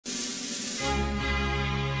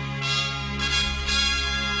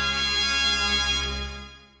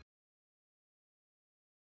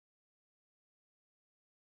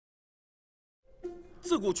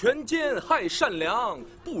自古权奸害善良，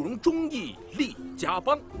不容忠义立家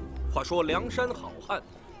邦。话说梁山好汉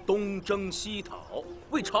东征西讨，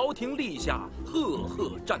为朝廷立下赫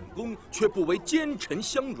赫战功，却不为奸臣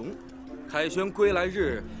相容。凯旋归来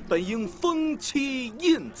日，本应封妻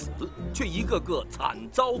印子，却一个个惨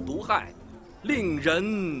遭毒害，令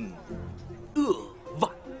人扼腕。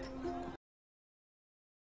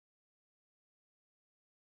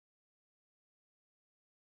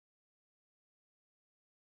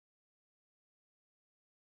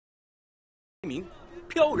名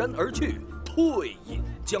飘然而去，退隐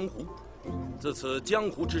江湖。自此，江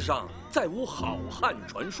湖之上再无好汉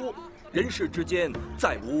传说，人世之间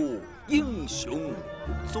再无英雄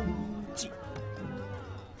踪迹。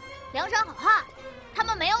梁山好汉，他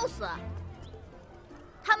们没有死，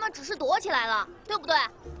他们只是躲起来了，对不对？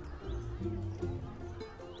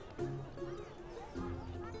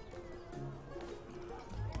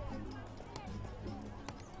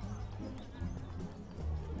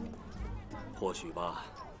或许吧。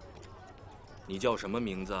你叫什么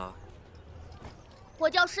名字啊？我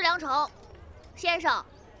叫施良城，先生，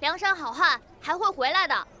梁山好汉还会回来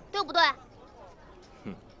的，对不对？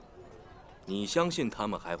哼，你相信他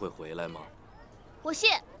们还会回来吗？我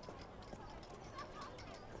信。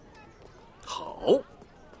好。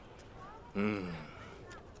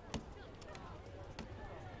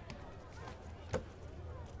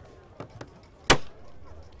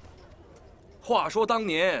话说当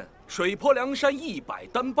年水泊梁山100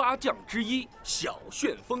单八将之一小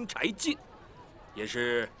旋风柴进，也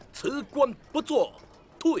是辞官不做，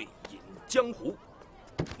退隐江湖。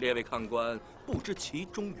列位看官不知其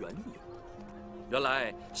中缘由，原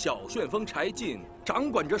来小旋风柴进掌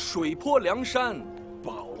管着水泊梁山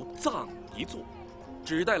宝藏一座，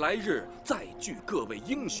只待来日再聚各位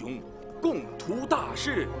英雄，共图大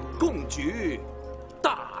事，共举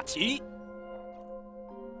大旗。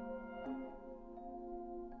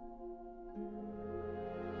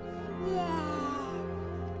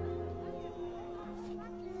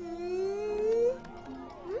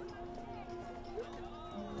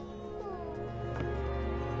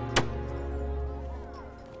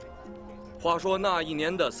话说那一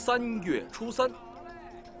年的3月初3，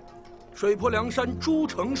水泊梁山诸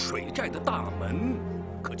城水寨的大门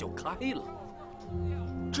可就开了。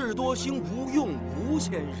智多星吴用吴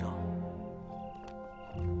先生，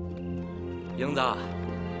英子，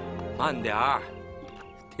慢点儿，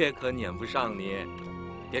爹可撵不上你，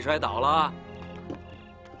别摔倒了。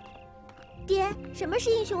爹，什么是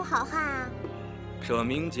英雄好汉啊？舍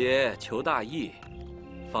名节，求大义，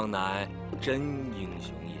方乃真英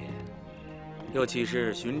雄也。又岂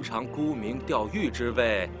是寻常沽名钓誉之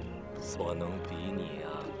辈所能比拟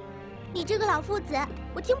啊？你这个老夫子，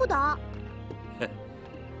我听不懂。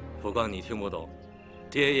不光你听不懂，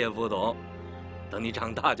爹也不懂，等你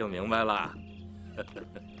长大就明白了。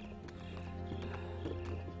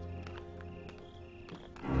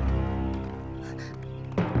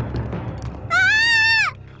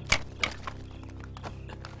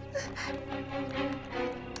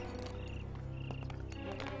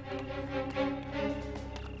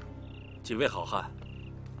几位好汉，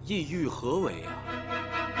意欲何为啊？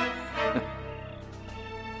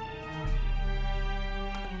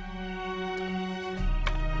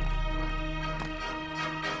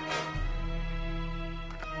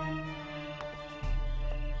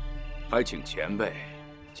还请前辈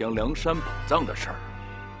将梁山宝藏的事儿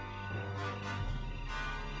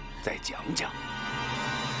再讲讲。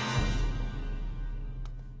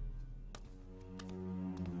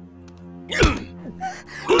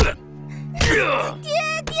爹，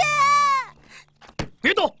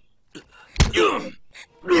别动！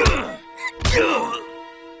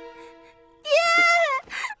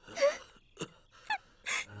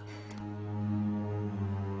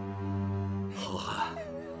好汉，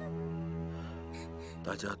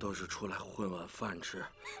大家都是出来混碗饭吃，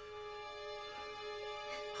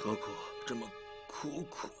何苦这么苦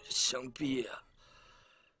苦相逼啊？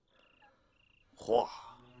话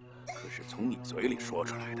可是从你嘴里说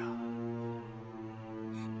出来的。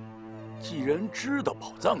既然知道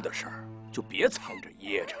宝藏的事儿，就别藏着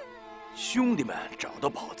掖着。兄弟们找到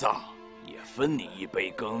宝藏，也分你一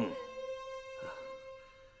杯羹。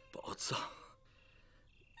宝藏，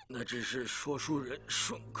那只是说书人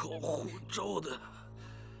顺口胡诌的，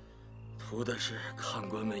图的是看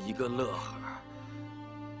官们一个乐呵。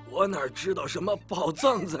我哪知道什么宝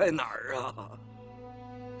藏在哪儿啊？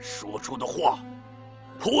说出的话，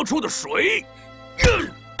泼出的水。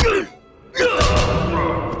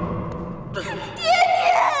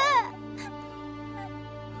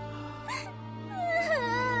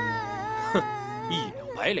一了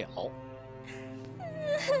百了。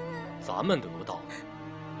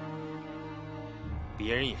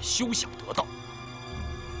别人也休想得到。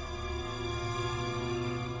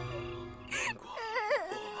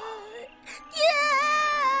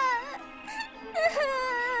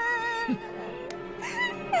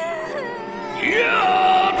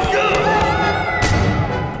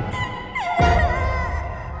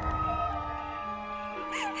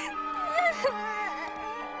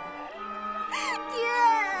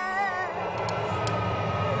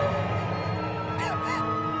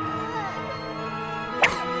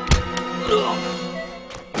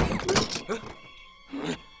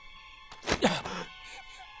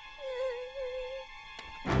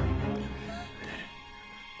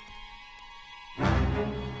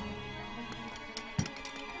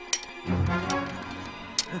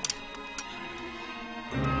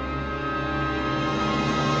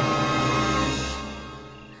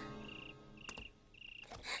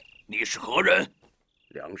你是何人？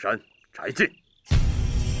梁山柴进。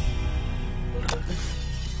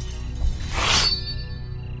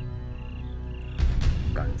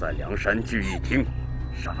敢在梁山聚义厅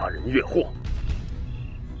杀人越货，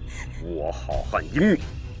污我好汉英名。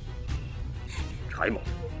柴某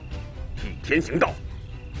替天行道。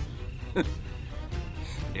哼，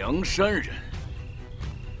梁山人，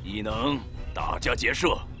亦能打家劫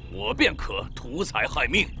舍，我便可图财害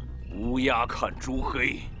命。乌鸦看朱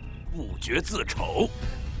黑，不觉自丑。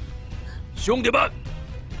兄弟们，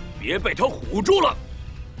别被他唬住了，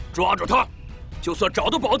抓住他，就算找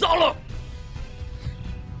到宝藏了。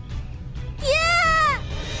爹，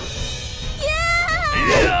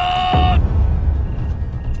爹！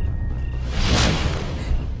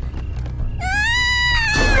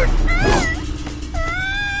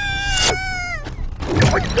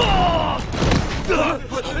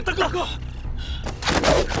大哥，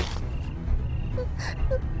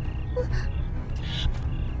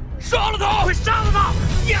杀了他！快杀了他！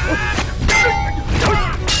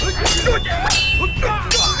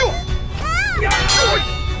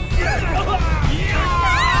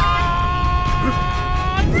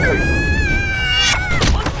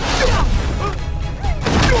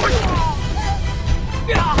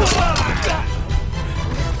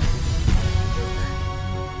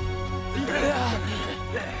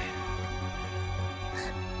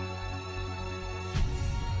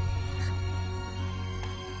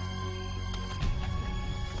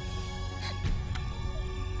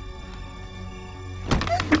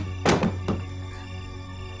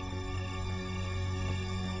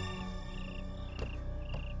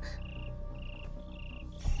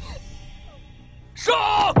杀！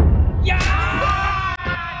呀！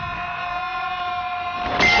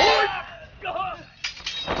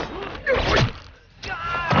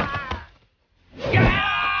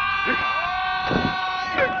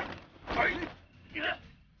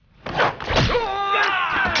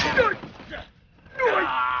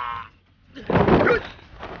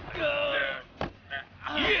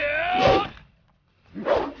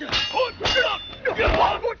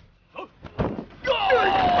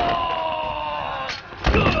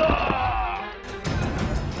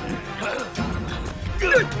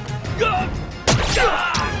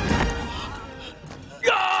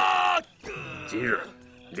今日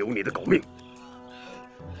留你的狗命，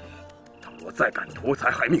倘若再敢图财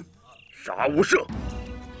害命，杀无赦！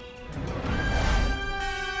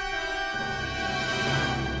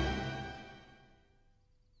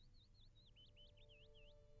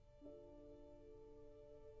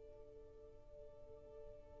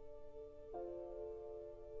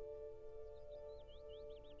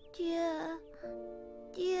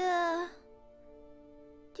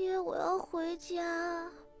爹，我要回家。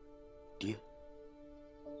爹，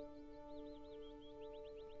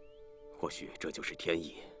或许这就是天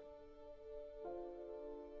意。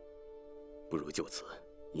不如就此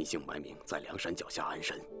隐姓埋名，在梁山脚下安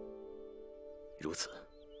身，如此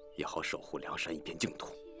也好守护梁山一片净土。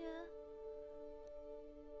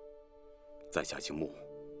在下姓穆，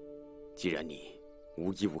既然你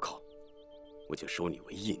无依无靠，我就收你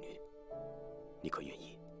为义女，你可愿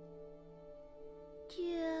意？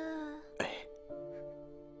爹，哎，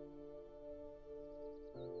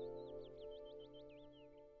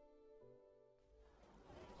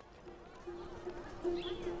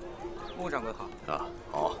穆掌柜好。啊，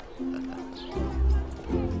好。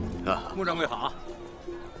啊，穆掌柜好。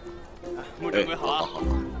穆掌柜好。好。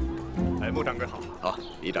哎，穆掌柜好。好，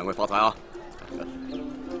李掌柜发财啊！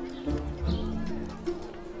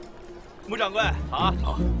穆掌柜好。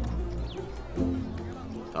好。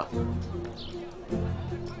啊。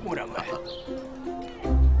穆掌柜，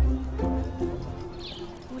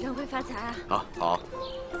穆掌柜发财啊！啊，好。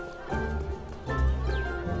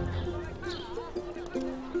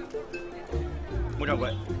穆掌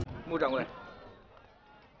柜，穆掌柜。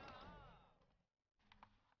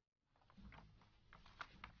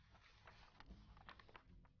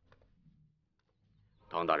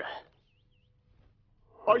唐大人。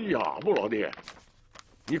哎呀，穆老弟，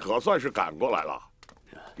你可算是赶过来了，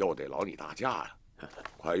又得劳你大驾呀！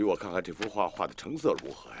快与我看看这幅画画的成色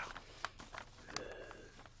如何呀？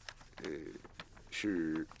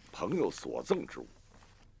是朋友所赠之物，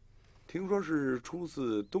听说是出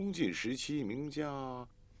自东晋时期名家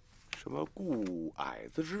什么顾矮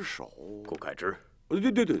子之手。顾恺之。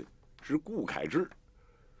对，是顾恺之。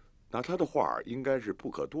那他的画应该是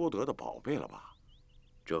不可多得的宝贝了吧？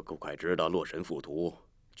这顾恺之的《洛神赋图》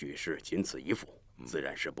举世仅此一幅，自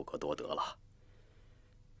然是不可多得了。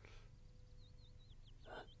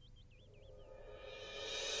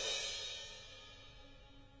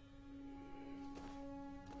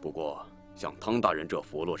不过，像汤大人这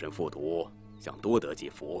幅《洛神赋图》，想多得几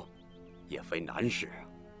幅，也非难事。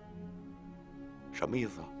什么意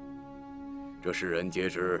思啊？这世人皆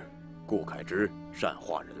知，顾恺之善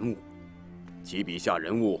画人物，其笔下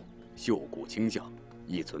人物秀骨清相，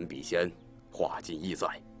一存笔仙，画尽意在。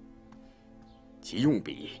其用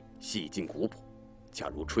笔细劲古朴，恰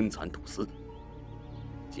如春蚕吐丝，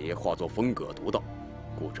皆画作风格独到，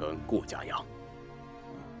故称顾家样。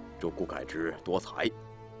这顾恺之多才，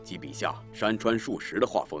其笔下山川树石的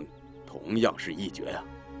画风，同样是一绝啊！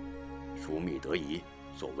疏密得宜，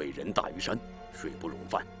所谓人大于山，水不容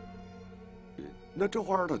泛。那这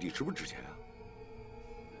画到底值不值钱啊？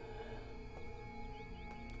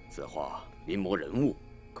此画临摹人物，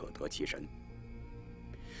可得其神。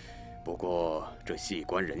不过这细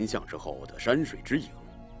观人像之后的山水之影，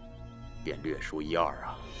便略输一二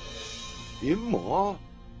啊。临摹？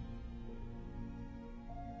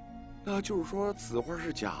那就是说此画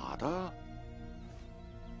是假的？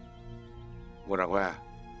穆掌柜，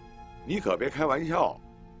你可别开玩笑。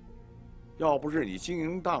要不是你经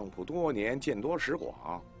营当铺多年，见多识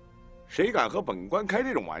广，谁敢和本官开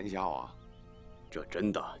这种玩笑啊？这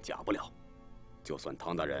真的假不了。就算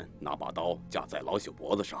汤大人拿把刀架在老朽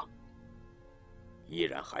脖子上，依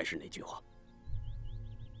然还是那句话。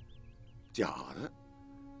假的？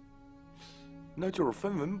那就是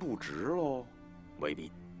分文不值喽。未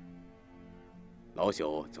必。老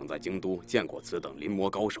朽曾在京都见过此等临摹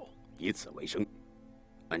高手，以此为生。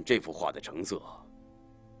按这幅画的成色，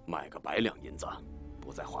卖个100两银子，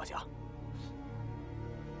不在话下。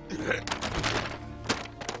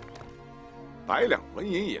100两纹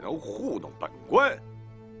银也能糊弄本官？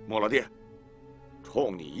莫老弟，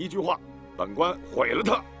冲你一句话，本官毁了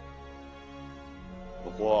他。不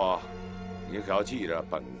过，你可要记着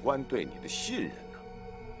本官对你的信任呐。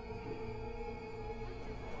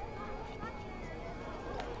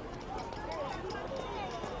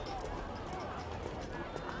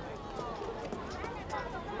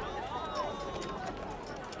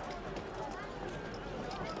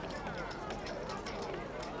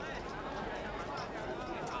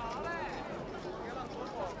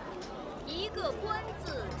一个官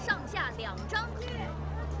字上下2张口，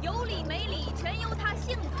有理没理全由他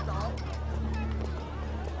性子走。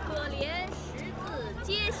可怜识字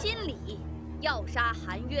皆心理，要杀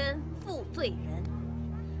含冤负罪人。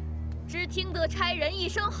只听得差人一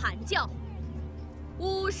声喊叫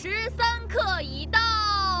，53刻已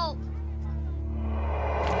到。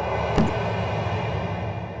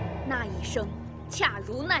那一声恰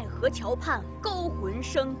如奈何桥畔勾魂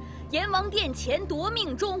声，阎王殿前夺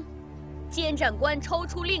命钟。监斩官抽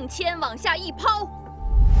出令签往下一抛，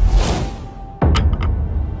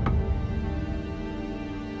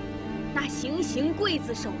那行刑刽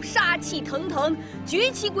子手杀气腾腾，举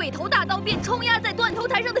起鬼头大刀便冲压在断头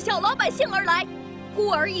台上的小老百姓而来。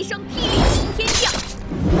忽而一声霹雳惊天降，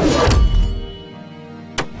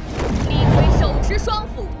李逵手持双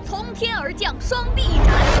斧从天而降，双臂一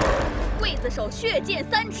斩，刽子手血溅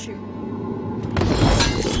3尺。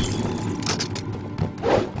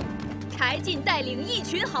柴进带领一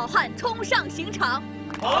群好汉冲上刑场。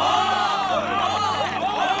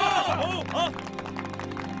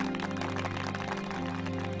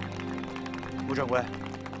穆掌柜，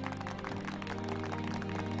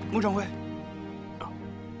穆掌柜，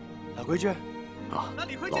老规矩啊，那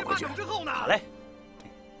李逵接法场之后呢？好嘞。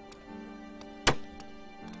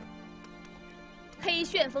黑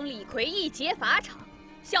旋风李逵一劫法场，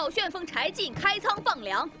小旋风柴进开仓放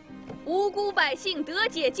粮，无辜百姓得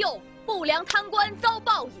解救。不良贪官遭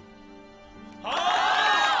报应。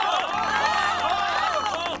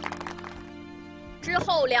之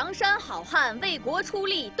后，梁山好汉为国出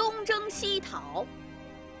力，东征西讨。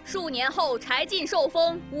数年后，柴进受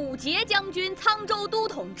封武节将军、沧州都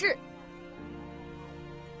统制。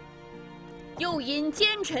又因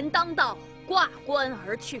奸臣当道，挂冠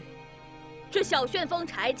而去。这小旋风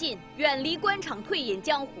柴进远离官场，退隐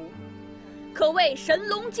江湖，可谓神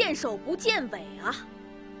龙见首不见尾啊！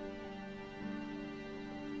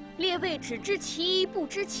列位只知其一，不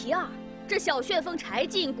知其二。这小旋风柴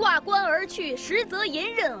进挂冠而去，实则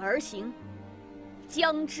隐忍而行，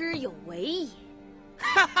将之有为也。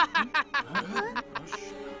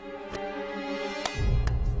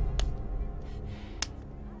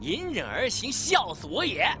隐忍而行，笑死我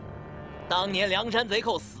也！当年梁山贼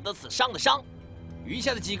寇死的死，伤的伤，余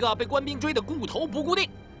下的几个被官兵追得顾头不顾腚，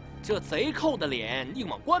这贼寇的脸硬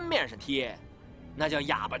往官面上贴，那叫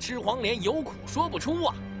哑巴吃黄连，有苦说不出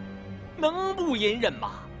啊！能不隐忍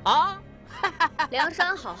吗？啊！梁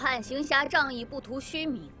山好汉行侠仗义，不图虚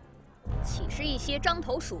名，岂是一些獐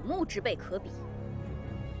头鼠目之辈可比？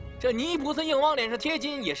这泥菩萨硬往脸上贴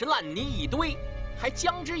金，也是烂泥一堆，还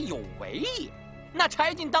将之有为也。那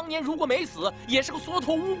柴进当年如果没死，也是个缩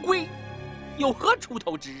头乌龟，有何出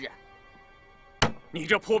头之日？你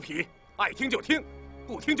这泼皮，爱听就听，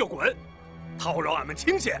不听就滚，叨扰俺们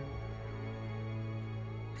清闲。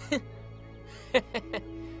哼，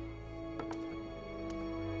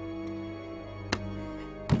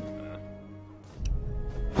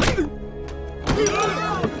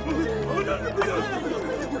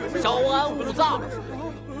稍安勿躁。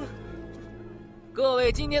各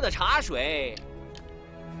位今天的茶水，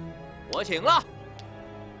我请了。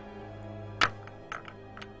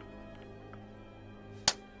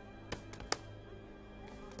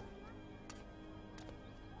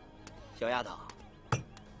小丫头，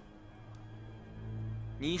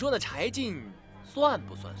你说的柴进算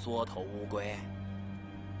不算缩头乌龟？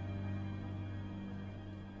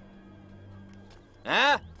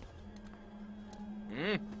哎，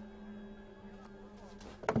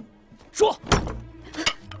说。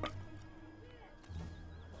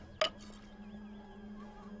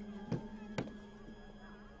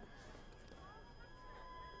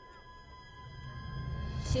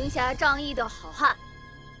行侠仗义的好汉，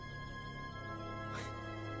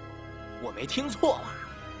我没听错吧？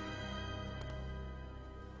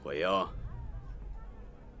慧英，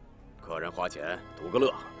客人花钱图个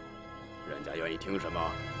乐呵，人家愿意听什么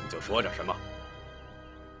你就说点什么。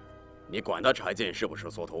你管他柴进是不是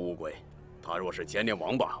缩头乌龟？他若是千年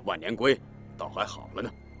王八万年龟，倒还好了呢，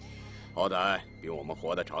好歹比我们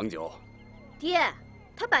活得长久。爹，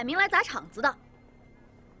他摆明来砸场子的。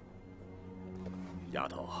丫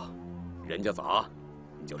头，人家砸，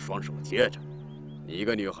你就双手接着。你一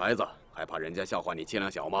个女孩子，还怕人家笑话你气量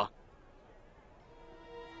小吗？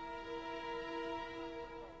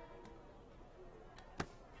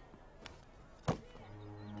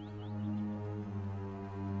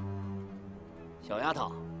小丫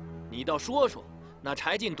头，你倒说说，那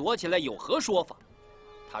柴进躲起来有何说法？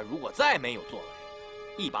他如果再没有作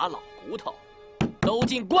为，一把老骨头都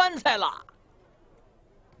进棺材了。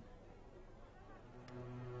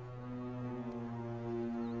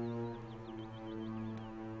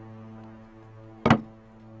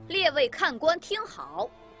列位看官听好，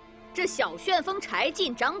这小旋风柴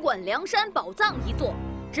进掌管梁山宝藏一座，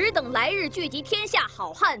只等来日聚集天下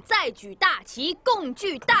好汉，再举大旗，共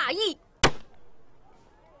聚大义。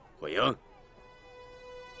慧英，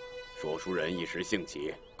说书人一时兴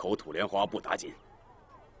起，口吐莲花不打紧，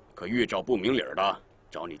可遇着不明理的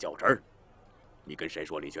找你较真儿，你跟谁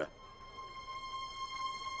说理去？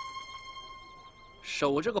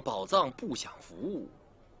守这个宝藏不享服务，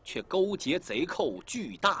却勾结贼寇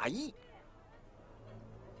聚大义，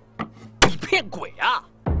你骗鬼啊！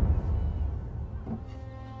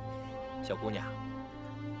小姑娘，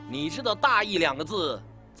你知道“大义”两个字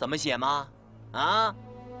怎么写吗？啊？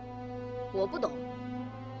我不懂，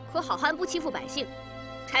可好汉不欺负百姓，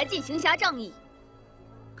柴进行侠仗义。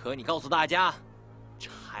可你告诉大家，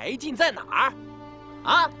柴进在哪儿？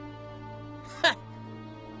啊？哼，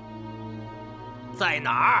在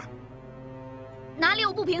哪儿？哪里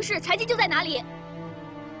有不平事，柴进就在哪里。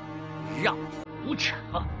让你胡扯！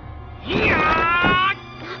呀！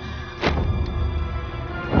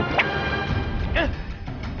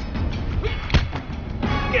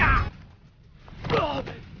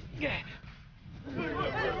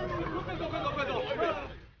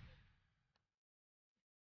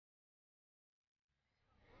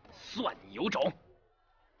算你有种！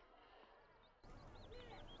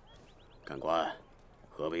看官，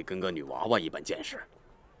何为跟个女娃娃一般见识？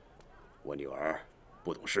我女儿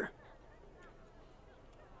不懂事，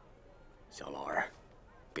小老儿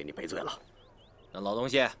给你赔罪了。那老东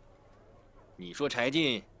西，你说柴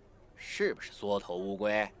进是不是缩头乌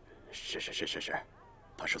龟？是，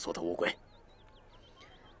他是缩头乌龟。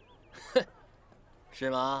哼，是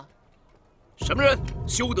吗？什么人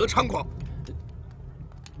休得猖狂！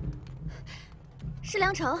施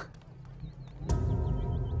良城，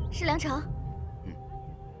施良城，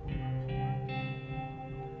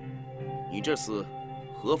你这厮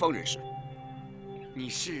何方人士？你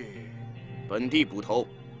是？本地捕头，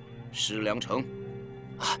施良城。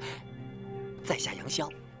啊，在下杨逍，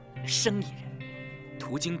生意人，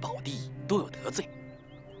途经宝地，多有得罪。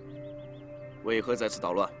为何在此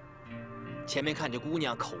捣乱？前面看着姑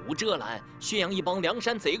娘口无遮拦，宣扬一帮梁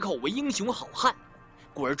山贼寇为英雄好汉，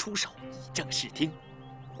故而出手以正视听。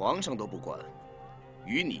皇上都不管，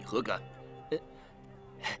与你何干？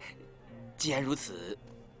既然如此，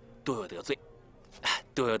多有得罪，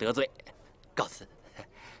多有得罪，告辞。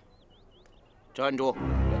站住！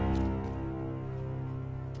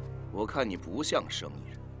我看你不像生意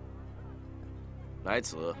人，来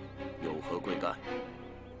此有何贵干？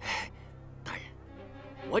大人，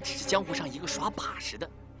我只是江湖上一个耍把式的，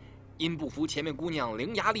因不服前面姑娘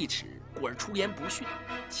伶牙俐齿，故而出言不逊，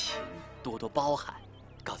请多多包涵。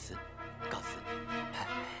告辞，告辞。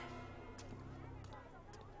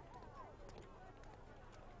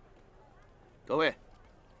各位，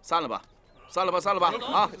散了吧，散了吧，散了吧！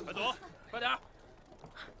啊！快走，快点！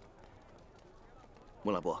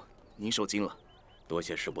穆老伯，您受惊了，多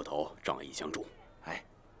谢石捕头仗义相助。哎，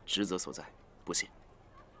职责所在，不谢。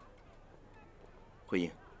慧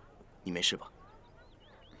英，你没事吧？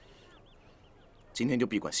今天就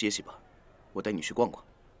闭馆歇息吧，我带你去逛逛。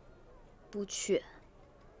不去。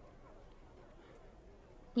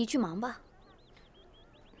你去忙吧。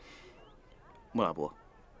穆老伯，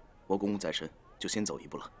我公务在身，就先走一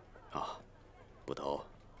步了。啊，捕头，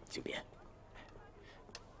请便。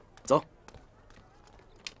走。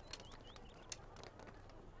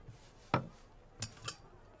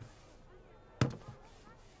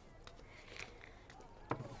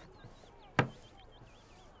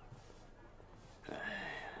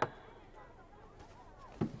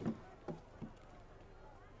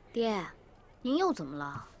爹，您又怎么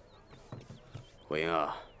了？慧英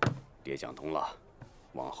啊，爹想通了，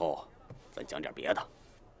往后咱讲点别的。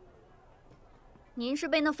您是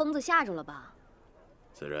被那疯子吓着了吧？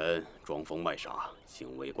此人装疯卖傻，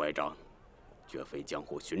行为乖张，绝非江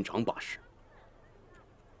湖寻常把式。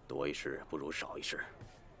多一事不如少一事。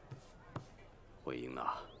慧英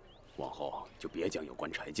呐，往后就别讲有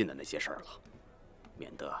关柴进的那些事儿了，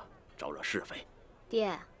免得招惹是非。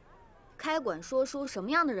爹，开馆说书，什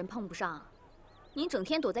么样的人碰不上？您整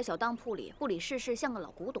天躲在小当铺里，不理世事，像个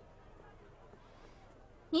老古董。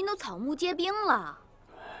您都草木皆兵了。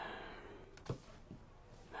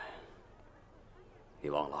你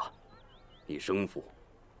忘了，你生父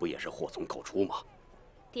不也是祸从口出吗？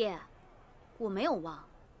爹，我没有忘，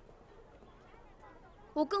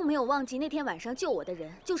我更没有忘记那天晚上救我的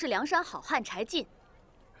人就是梁山好汉柴进。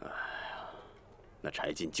哎呀，那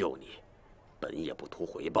柴进救你，本也不图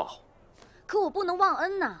回报。可我不能忘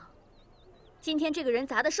恩呐！今天这个人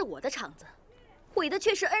砸的是我的场子，毁的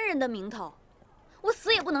却是恩人的名头，我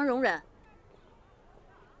死也不能容忍。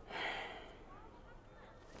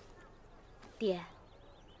爹，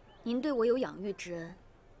您对我有养育之恩，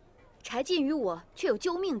柴进于我却有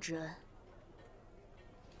救命之恩。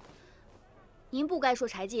您不该说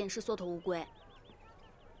柴进是缩头乌龟。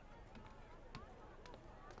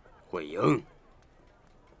慧英，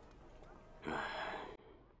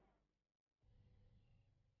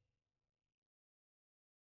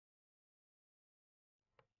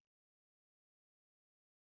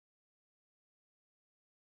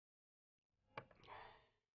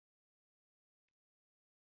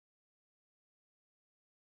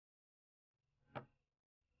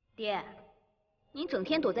爹，您整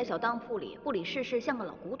天躲在小当铺里，不理世事，像个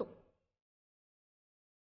老古董。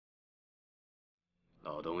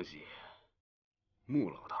老东西，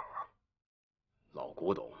穆老头，老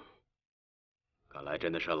古董，看来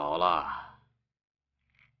真的是老了。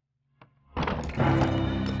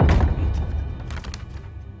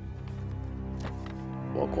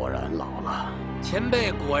我果然老了。前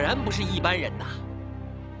辈果然不是一般人呐。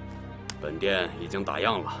本店已经打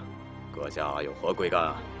烊了，阁下有何贵干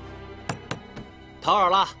啊？讨好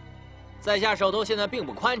了，在下手头现在并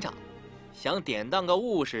不宽敞，想典当个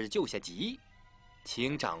物事救下急，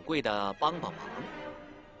请掌柜的帮帮忙。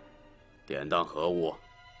典当何物？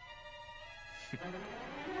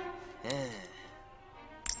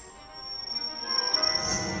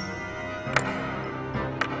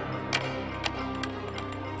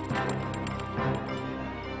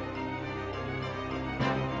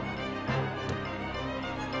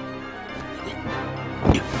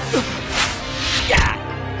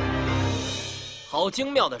好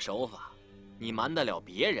精妙的手法，你瞒得了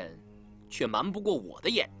别人，却瞒不过我的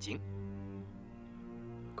眼睛。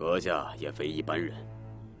阁下也非一般人，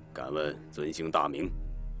敢问尊姓大名？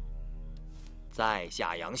在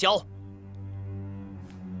下杨逍。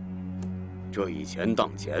这以钱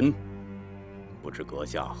当钱，不知阁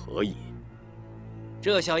下何意？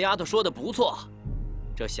这小丫头说的不错，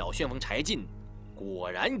这小旋风柴进果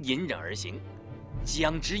然隐忍而行，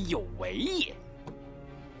将之有为也。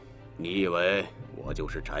你以为我就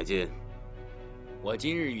是柴进？我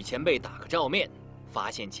今日与前辈打个照面，发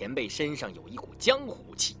现前辈身上有一股江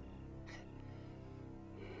湖气。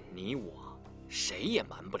你我谁也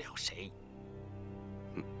瞒不了谁。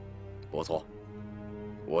不错，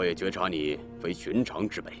我也觉察你非寻常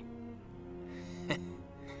之辈。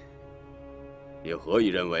你何以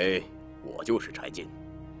认为我就是柴进？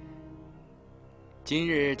今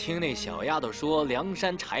日听那小丫头说梁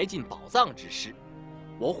山柴进宝藏之事，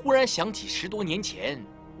我忽然想起10多年前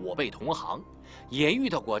我辈同行也遇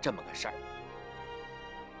到过这么个事儿。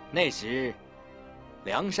那时，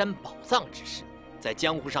梁山宝藏之事在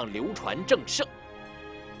江湖上流传正盛，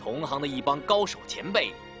同行的一帮高手前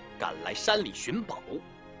辈赶来山里寻宝，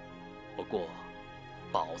不过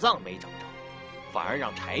宝藏没找着，反而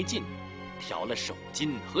让柴进挑了手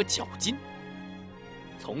筋和脚筋。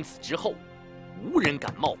从此之后，无人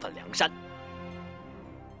敢冒犯梁山。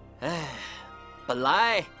哎，本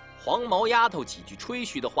来黄毛丫头几句吹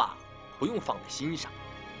嘘的话不用放在心上，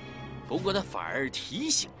不过她反而提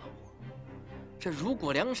醒了我，这如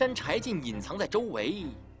果梁山柴进隐藏在周围，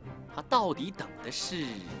他到底等的是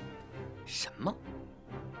什么？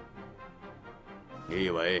你以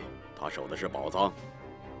为他守的是宝藏？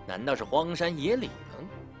难道是荒山野岭？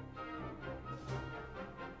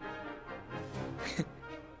哼，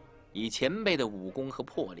以前辈的武功和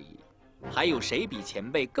魄力，还有谁比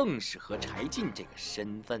前辈更适合柴进这个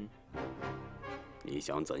身份？你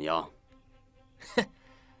想怎样？哼，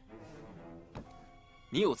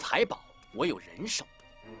你有财宝，我有人手，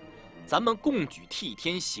咱们共举替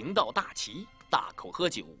天行道大旗，大口喝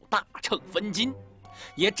酒，大秤分金，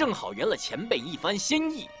也正好圆了前辈一番心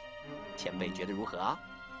意。前辈觉得如何啊？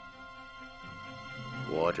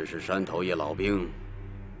我只是山头一老兵，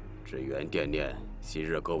只愿惦念昔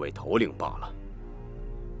日各位头领罢了。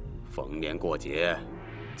逢年过节，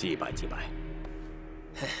祭拜祭拜。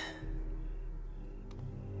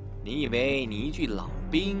你以为你一句老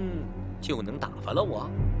兵就能打发了我？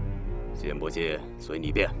信不信随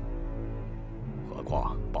你便。何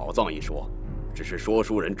况宝藏一说，只是说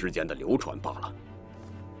书人之间的流传罢了。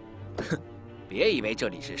哼，别以为这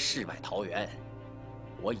里是世外桃源，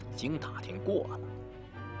我已经打听过了。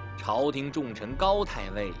朝廷重臣高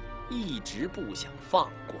太尉一直不想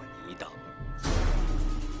放过你等。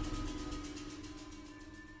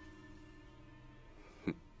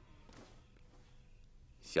哼，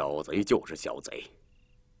小贼就是小贼，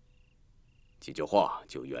几句话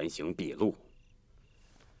就原形毕露。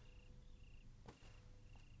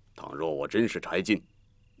倘若我真是柴进，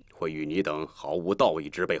会与你等毫无道义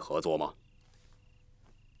之辈合作吗？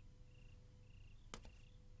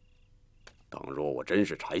倘若我真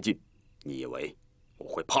是柴进，你以为我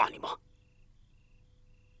会怕你吗？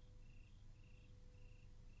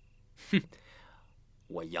哼，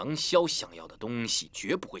我杨逍想要的东西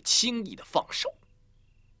绝不会轻易的放手。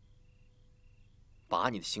把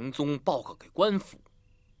你的行踪报告给官府，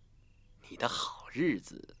你的好日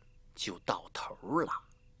子就到头了。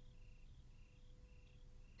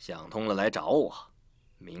想通了来找我，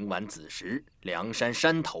明晚子时梁山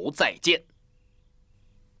山头再见。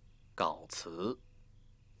告辞。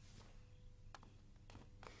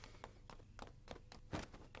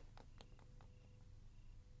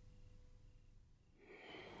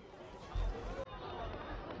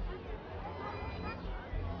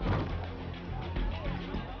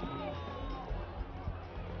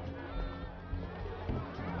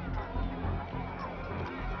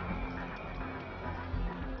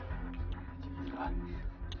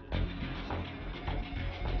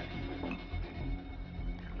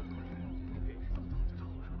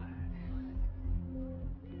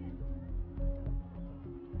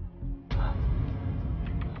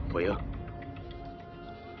慧英，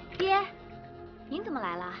爹，您怎么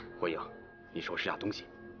来了？慧英，你收拾下东西，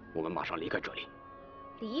我们马上离开这里。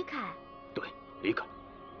离开？对，离开。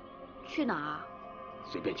去哪儿？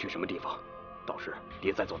随便去什么地方，到时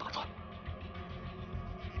别再做打算。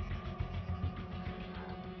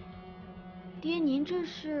爹，您这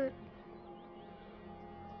是？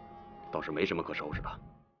倒是没什么可收拾的。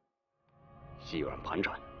细软盘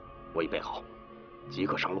缠，我已备好，即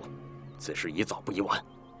刻上路。此事宜早不宜晚。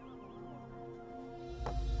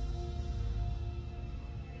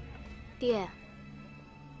爹，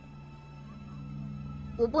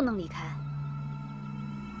我不能离开。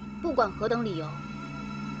不管何等理由，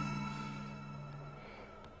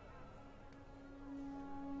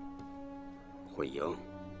慧英，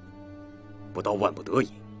不到万不得已，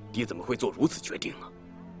爹怎么会做如此决定啊？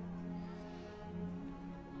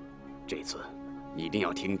这次你一定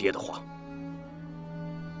要听爹的话。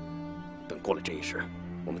等过了这一世，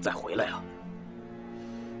我们再回来啊。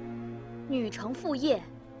女承父业，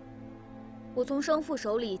我从生父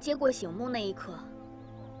手里接过醒目那一刻，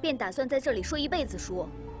便打算在这里说一辈子书。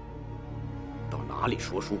到哪里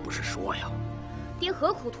说书不是说呀？爹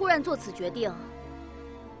何苦突然做此决定？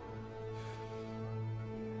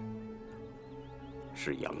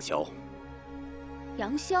是杨逍。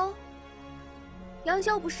杨逍？杨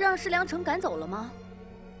逍不是让施良城赶走了吗？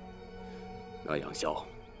那杨逍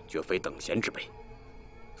绝非等闲之辈，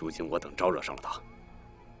如今我等招惹上了他，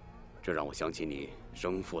这让我想起你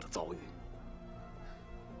生父的遭遇。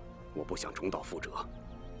我不想重蹈覆辙。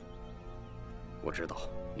我知道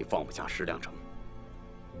你放不下施良城，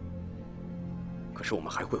可是我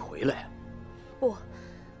们还会回来。不，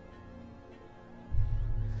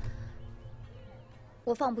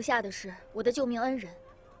我放不下的是我的救命恩人。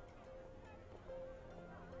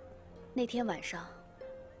那天晚上，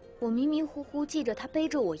我迷迷糊糊记着他背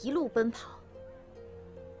着我一路奔跑，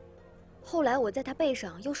后来我在他背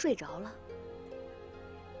上又睡着了。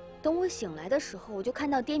等我醒来的时候，我就看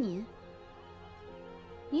到爹您。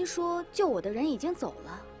您说救我的人已经走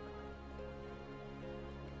了，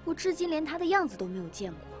我至今连他的样子都没有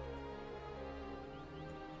见过。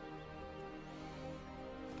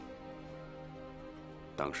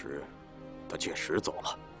当时，他确实走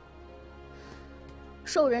了。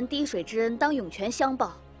受人滴水之恩，当涌泉相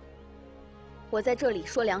报。我在这里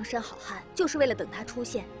说梁山好汉，就是为了等他出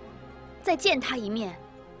现，再见他一面。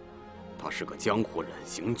他是个江湖人，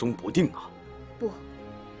行踪不定啊。不。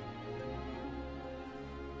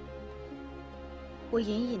我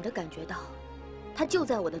隐隐地感觉到，他就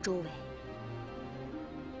在我的周围。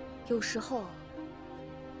有时候，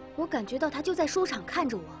我感觉到他就在书场看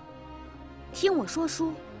着我，听我说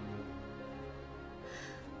书。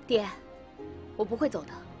爹，我不会走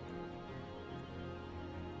的。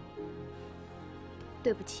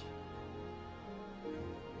对不起。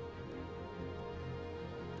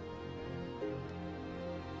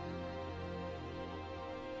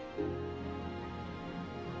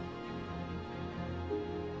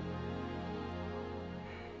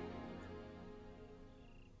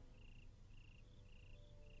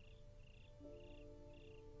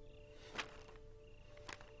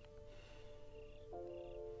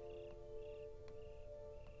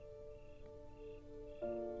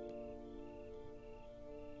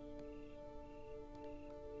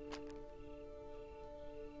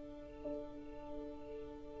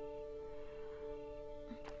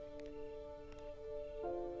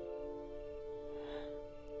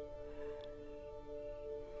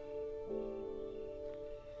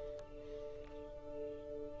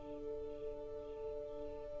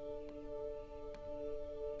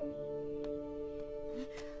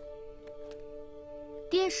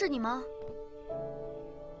爹，是你吗？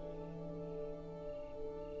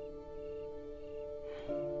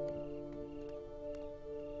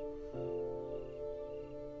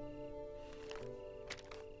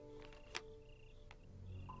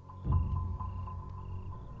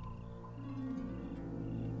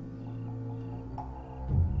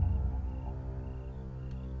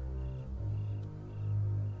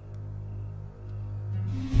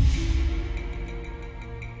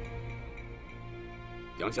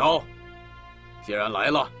杨逍，既然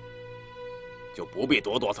来了，就不必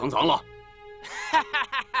躲躲藏藏了。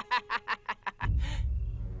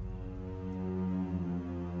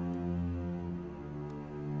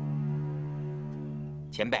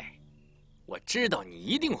前辈，我知道你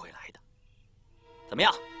一定会来的。怎么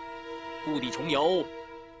样，故地重游，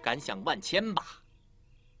感想万千吧？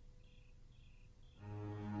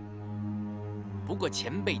不过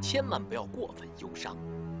前辈千万不要过分忧伤，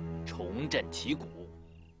重振旗鼓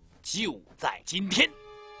就在今天。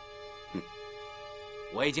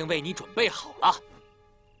我已经为你准备好了，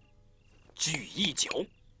聚义酒。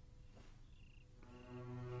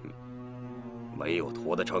没有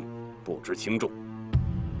驮得称，不知轻重。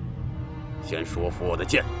先说服我的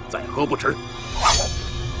剑，再喝不迟。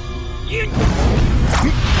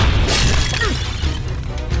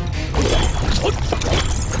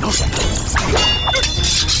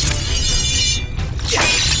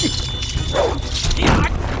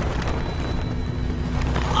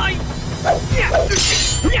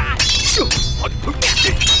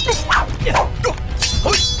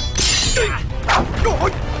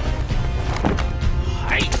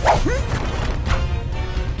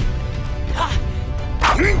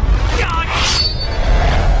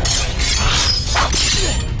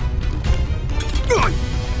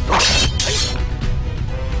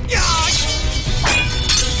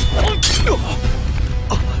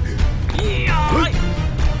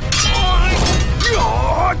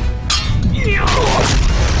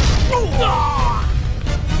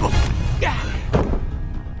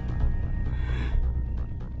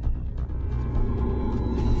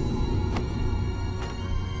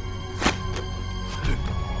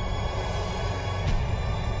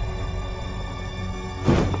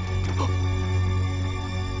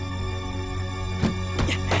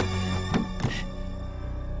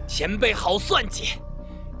前辈好算计，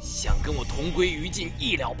想跟我同归于尽，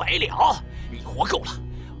一了百了。你活够了，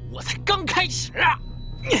我才刚开始。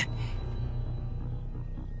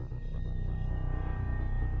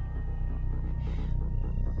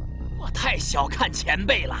我太小看前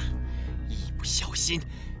辈了，一不小心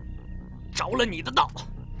着了你的道。不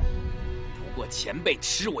过前辈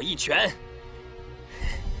吃我一拳，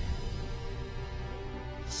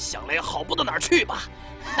想来也好不到哪儿去吧？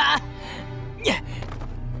哈！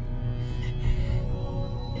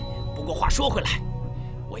不过话说回来，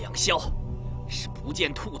我杨逍是不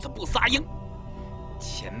见兔子不撒鹰。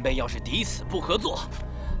前辈要是抵死不合作，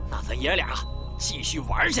那咱爷俩继续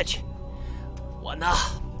玩下去。我呢，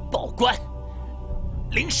报官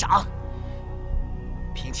领赏，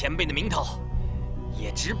凭前辈的名头，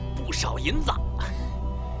也值不少银子。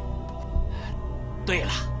对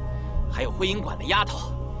了，还有徽银馆的丫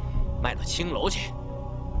头，卖到青楼去，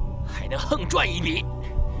还能横赚一笔。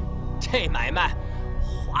这买卖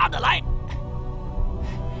划得来。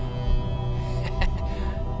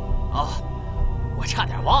哦，我差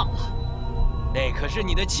点忘了，那可是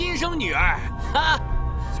你的亲生女儿。哈！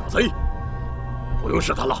小贼，不用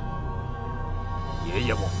试探了。爷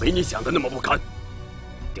爷我没你想的那么不堪，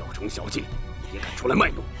雕虫小技也敢出来卖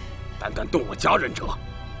弄，但敢动我家人者，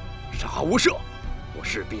杀无赦。我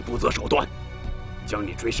势必不择手段，将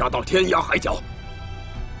你追杀到天涯海角，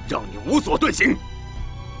让你无所遁形。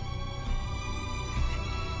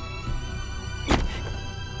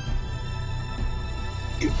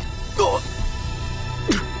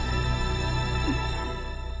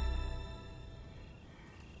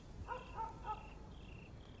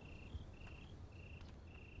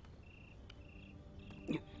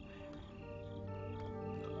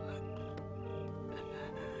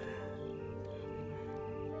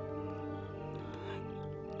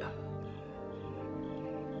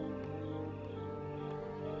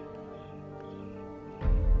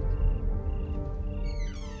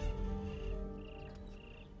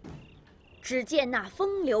只见那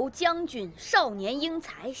风流将军少年英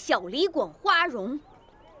才，小李广花容，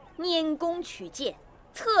拈弓取箭，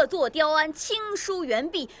侧坐雕鞍，轻舒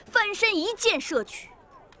猿臂，翻身一箭射去。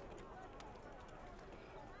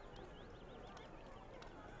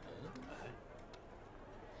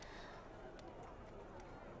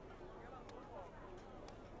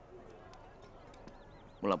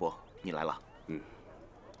穆老伯，你来了。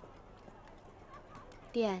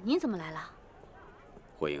爹，您怎么来了？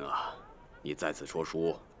慧英啊，你在此说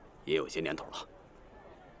书，也有些年头了。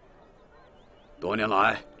多年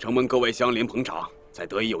来，城门各位乡邻捧场，才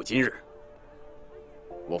得以有今日。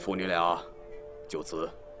我父女俩就此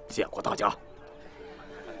谢过大家。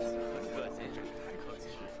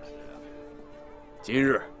今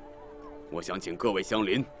日，我想请各位乡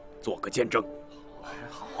邻做个见证。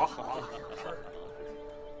好啊，好啊。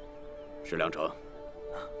施良城，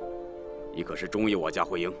你可是中意我家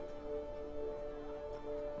慧英？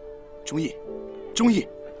中意，中意。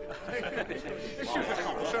是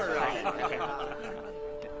好事啊！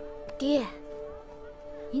爹，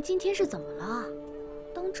您今天是怎么了？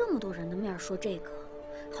当这么多人的面说这个，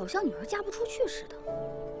好像女儿嫁不出去似的。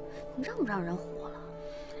你让不让人活了？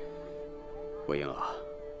慧英啊，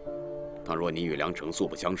倘若你与梁城素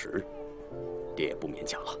不相识，爹也不勉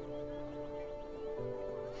强了。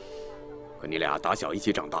可你俩打小一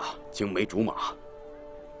起长大，青梅竹马，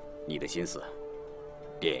你的心思，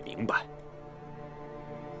爹也明白。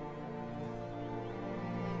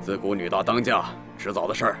自古女大当嫁，迟早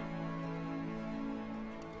的事儿，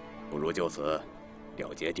不如就此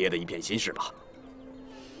了结爹的一片心事吧。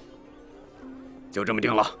就这么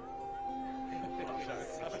定了，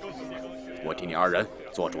我替你二人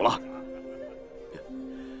做主了。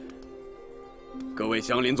各位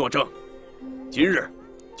乡邻作证，今日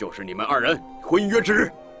就是你们二人婚约之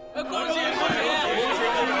日。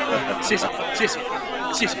谢谢，谢谢，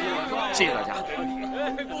谢谢，谢谢大家。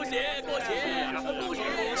恭喜恭喜恭喜！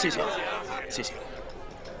谢谢，谢谢。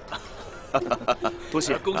多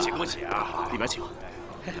谢，恭喜恭喜啊！里边请。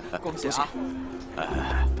恭喜啊！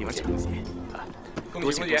里边请。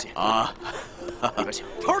恭喜恭喜啊！里边请。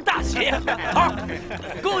头大喜，头！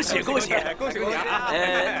恭喜恭喜恭喜恭喜啊！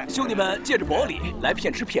兄弟们借着薄礼来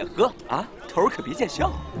骗吃骗喝啊，头可别见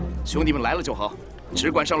笑。兄弟们来了就好，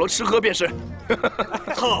只管上楼吃喝便是。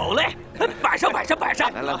好嘞，摆上摆上摆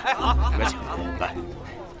上！来来来，里边请。来。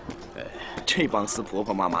这帮死婆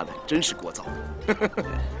婆妈妈的，真是聒噪。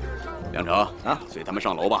梁成啊，随他们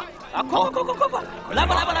上楼吧。啊，快！来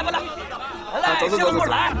吧来吧来吧来！来，走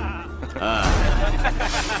来！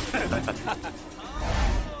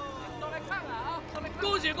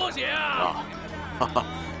恭喜恭喜啊！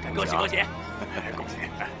恭喜恭喜！恭喜！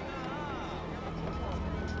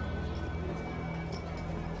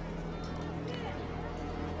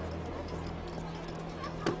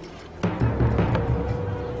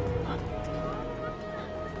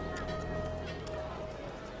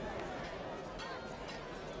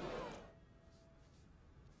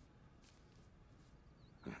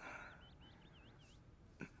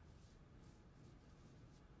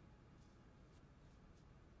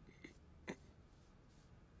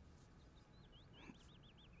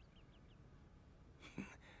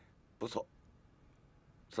不错，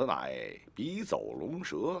此乃笔走龙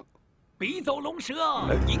蛇。笔走龙蛇，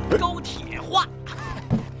银钩铁画。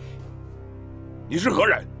你是何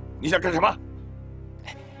人？你想干什么？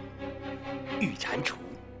欲蟾蜍，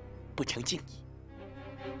不成敬意，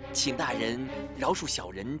请大人饶恕小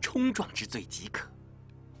人冲撞之罪即可。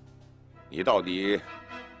你到底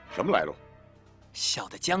什么来路？小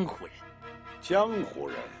的江湖人。江湖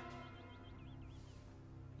人。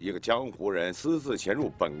一个江湖人私自潜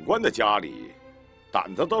入本官的家里，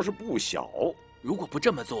胆子倒是不小。如果不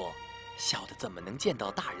这么做，小的怎么能见到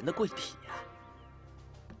大人的贵体呀？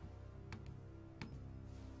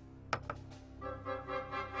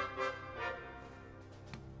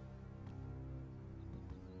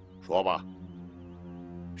说吧。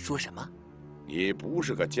说什么？你不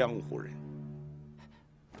是个江湖人。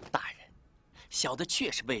大人，小的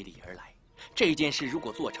确是为利而来。这件事如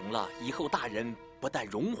果做成了，以后大人不但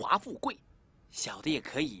荣华富贵，小的也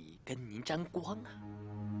可以跟您沾光啊。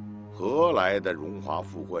何来的荣华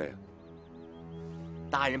富贵啊？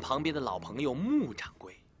大人旁边的老朋友穆掌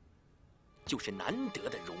柜，就是难得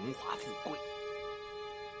的荣华富贵。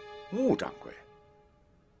穆掌柜，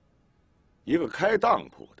一个开当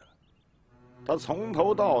铺的，他从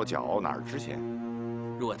头到脚哪儿值钱？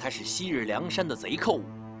若他是昔日梁山的贼寇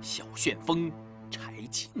小旋风柴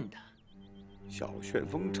进呢？小旋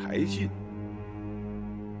风柴进，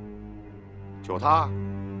就他。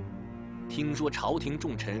听说朝廷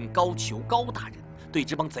重臣高俅高大人对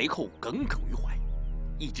这帮贼寇耿耿于怀，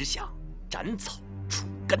一直想斩草除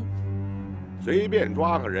根。随便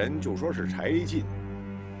抓个人就说是柴进，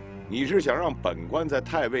你是想让本官在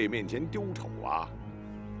太尉面前丢丑啊？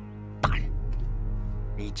大人，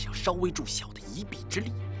你只要稍微助小的一臂之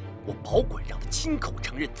力，我保管让他亲口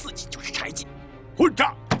承认自己就是柴进。混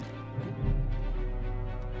账！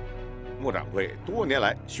穆掌柜多年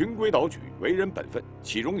来循规蹈矩，为人本分，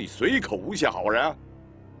岂容你随口诬陷好人啊？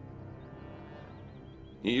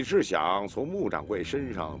你是想从穆掌柜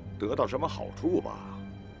身上得到什么好处吧？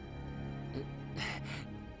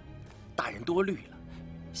大人多虑了，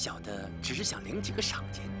小的只是想领几个赏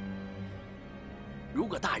钱。如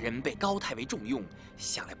果大人被高太尉重用，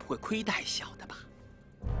想来不会亏待小的吧？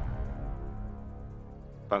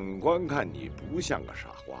本官看你不像个傻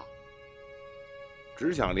瓜。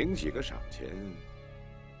只想领几个赏钱，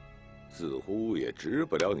似乎也值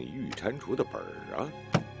不了你玉蟾蜍的本儿啊！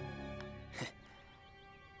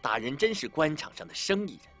大人真是官场上的生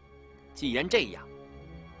意人，既然这样，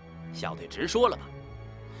小的直说了吧。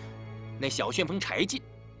那小旋风柴进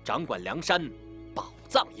掌管梁山宝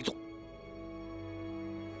藏一座，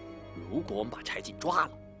如果我们把柴进抓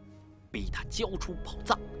了，逼他交出宝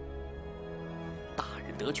藏，大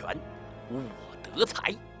人得权，我得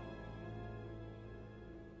财。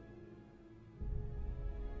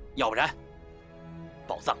要不然，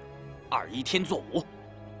宝藏21天作5，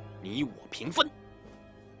你我平分。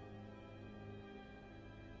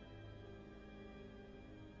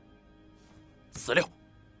46，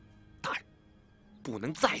大人，不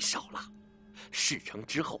能再少了。事成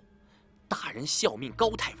之后，大人效命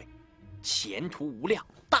高太尉，前途无量，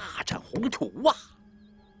大展宏图啊！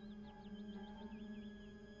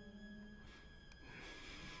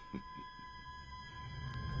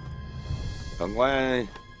本官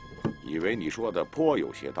以为你说的颇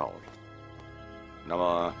有些道理。那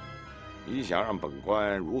么，你想让本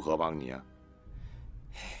官如何帮你啊？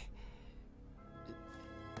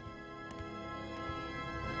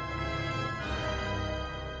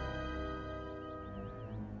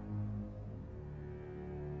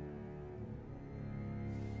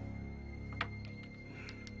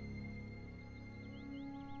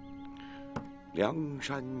梁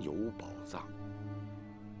山有宝藏，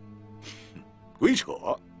鬼扯！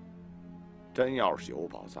真要是有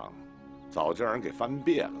宝藏，早就让人给翻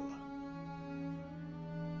遍了。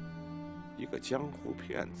一个江湖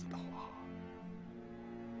骗子的话，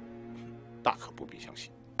大可不必相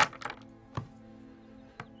信。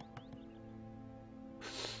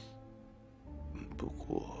不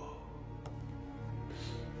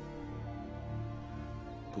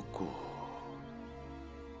过，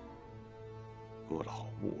若老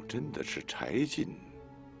穆真的是柴进，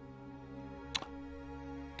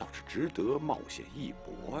倒是值得冒险一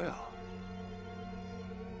搏呀。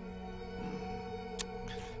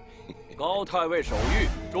高太尉手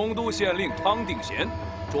谕：中都县令汤定贤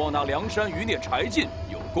捉拿梁山余孽柴进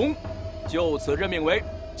有功，就此任命为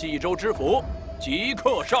冀州知府，即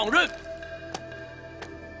刻上任。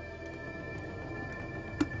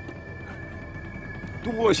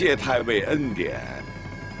多谢太尉恩典。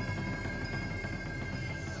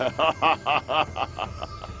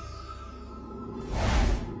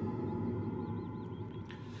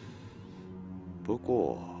不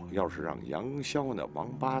过，要是让杨逍那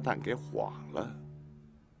王八蛋给晃了，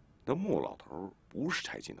那穆老头不是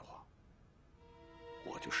柴进的话，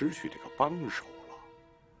我就失去这个帮手了。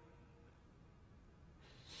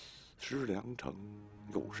施良城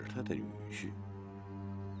又是他的女婿，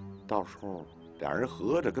到时候俩人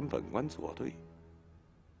合着跟本官作对，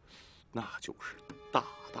那就是大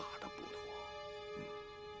大的不妥。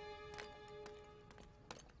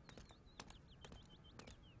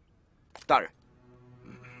大人。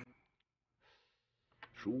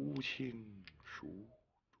 孰轻孰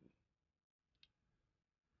重？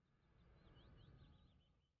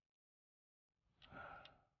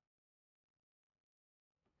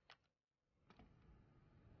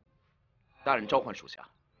大人召唤属下，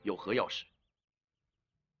有何要事？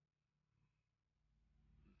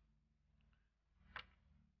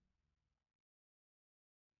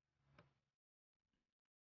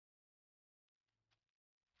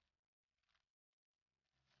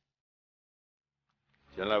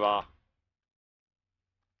进来吧，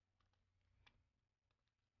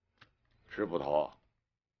石捕头，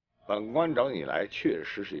本官找你来，确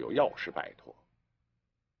实是有要事拜托。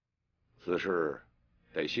此事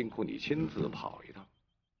得辛苦你亲自跑一趟。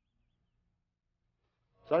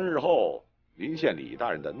3日后，临县李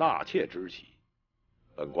大人的纳妾之喜，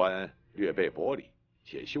本官略备薄礼，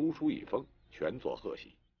且修书一封，全作贺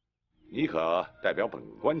喜。你可代表本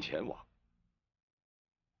官前往？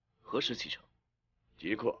何时启程？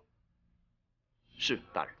 即刻。是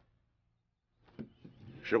大人。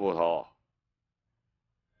石捕头，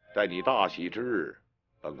待你大喜之日，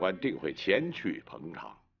本官定会前去捧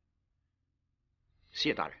场。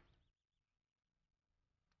谢大人。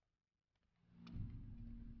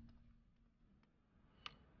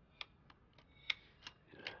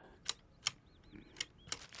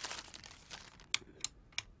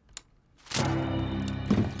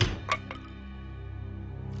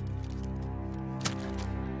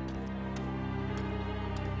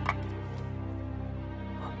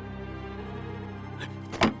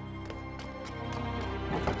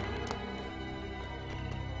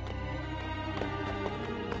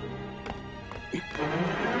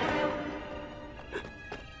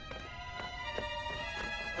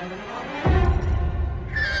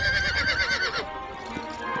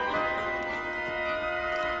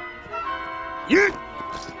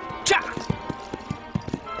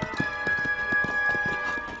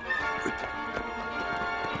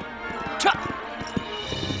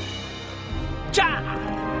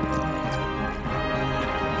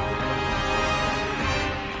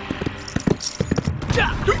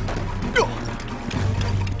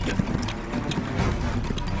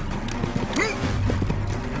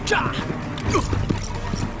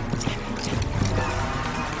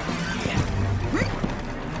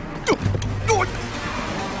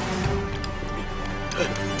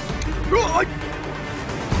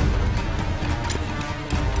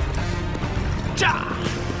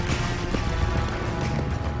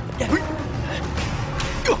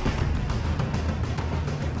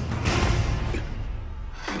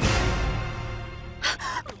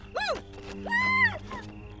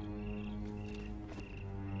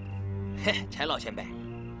柴老前辈，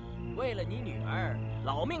为了你女儿，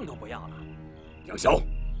老命都不要了。杨逍，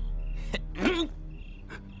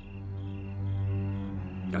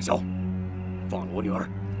杨逍，放了我女儿，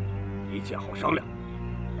一切好商量。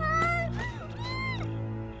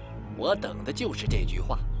我等的就是这句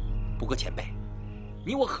话。不过前辈，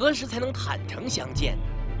你我何时才能坦诚相见呢？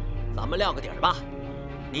咱们撂个底儿吧，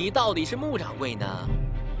你到底是穆掌柜呢，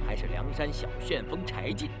还是梁山小旋风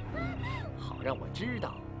柴进？好让我知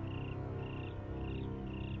道。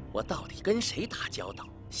 我到底跟谁打交道，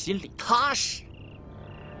心里踏实？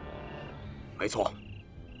没错，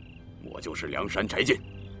我就是梁山柴进。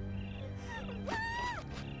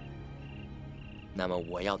那么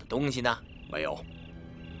我要的东西呢？没有，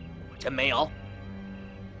我真没有。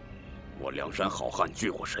我梁山好汉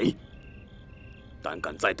惧过谁？胆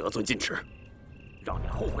敢再得寸进尺，让你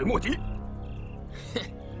后悔莫及。哼，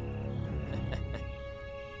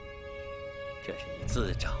这是你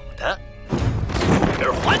自找的。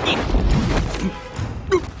 儿还你！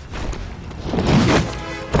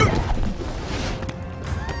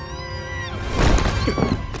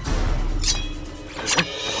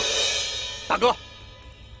大哥，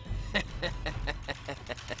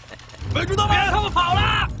围住他们！别让他们跑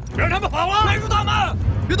了！别让他们跑了！围住他们！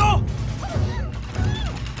别动！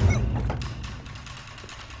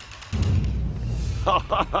哈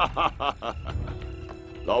哈哈哈哈！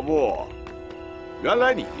老穆，原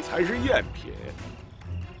来你才是赝品。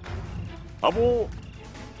 啊不，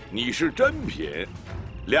你是真品，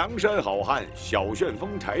梁山好汉小旋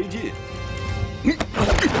风柴进。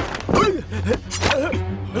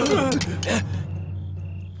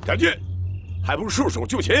将军，还不束手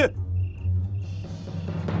就擒！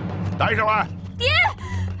带上来！爹，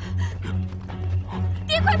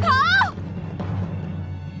爹，快跑！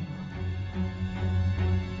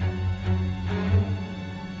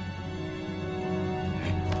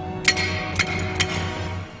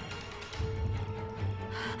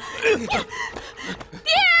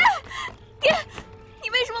爹，你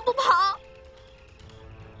为什么不跑？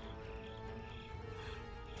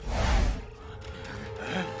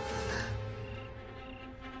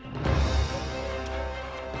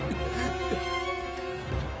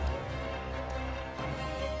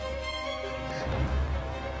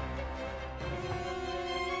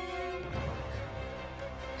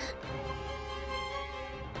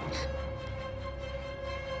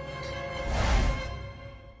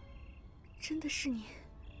真的是你，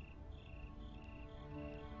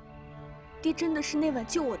爹，真的是那晚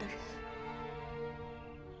救我的人。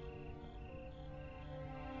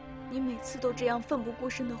你每次都这样奋不顾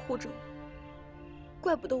身地护着我，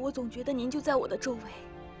怪不得我总觉得您就在我的周围。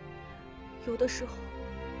有的时候，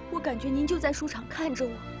我感觉您就在书场看着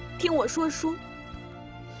我，听我说书。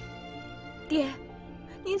爹，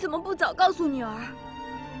您怎么不早告诉女儿？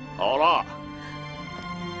好了，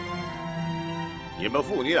你们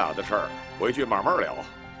父女俩的事儿回去慢慢聊，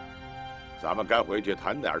咱们该回去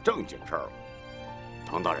谈点正经事儿了。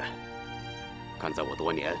唐大人，看在我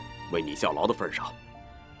多年为你效劳的份上，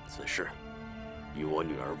此事与我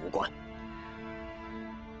女儿无关。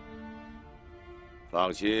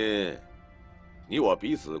放心，你我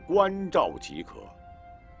彼此关照即可。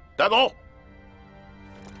带走。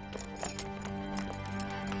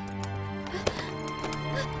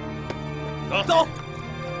走。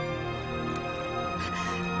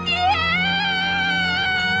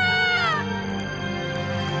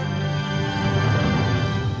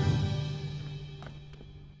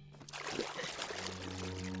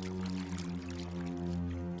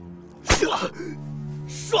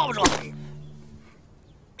爽不爽？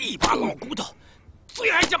一把老骨头，嘴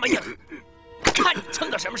还这么硬，看你撑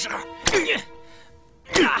到什么时候！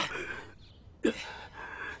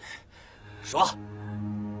说，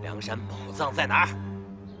梁山宝藏在哪儿？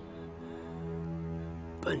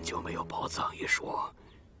本就没有宝藏一说，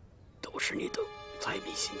都是你的财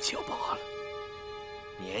迷心窍罢了。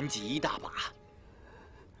年纪一大把，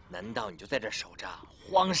难道你就在这守着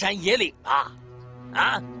荒山野岭啊？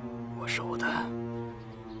啊？我守的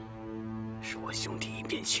是我兄弟一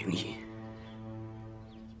片情谊。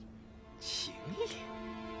情谊？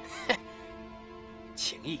哼，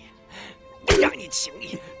情谊？我让你情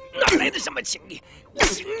谊，哪来的什么情谊？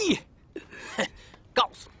情谊？哼，告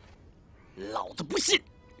诉你，老子不信。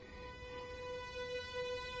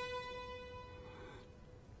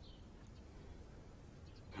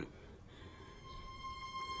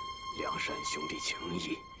梁山兄弟情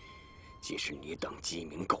谊，既是你等鸡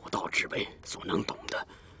鸣狗盗之辈所能懂的。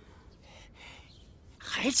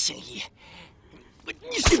还情谊？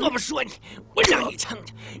你说不说你？我让你撑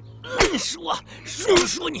着，论说说不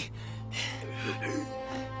说你？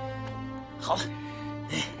好了，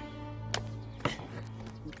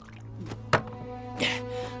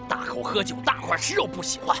大口喝酒，大块吃肉不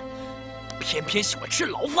喜欢，偏偏喜欢吃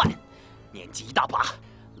牢饭。年纪一大把，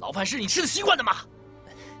牢饭是你吃的习惯的吗？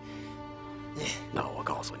那我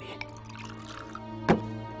告诉你，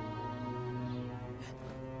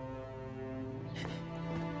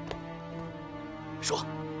说，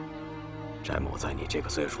翟某在你这个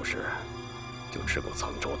岁数时，就吃过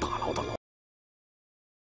沧州大牢的牢。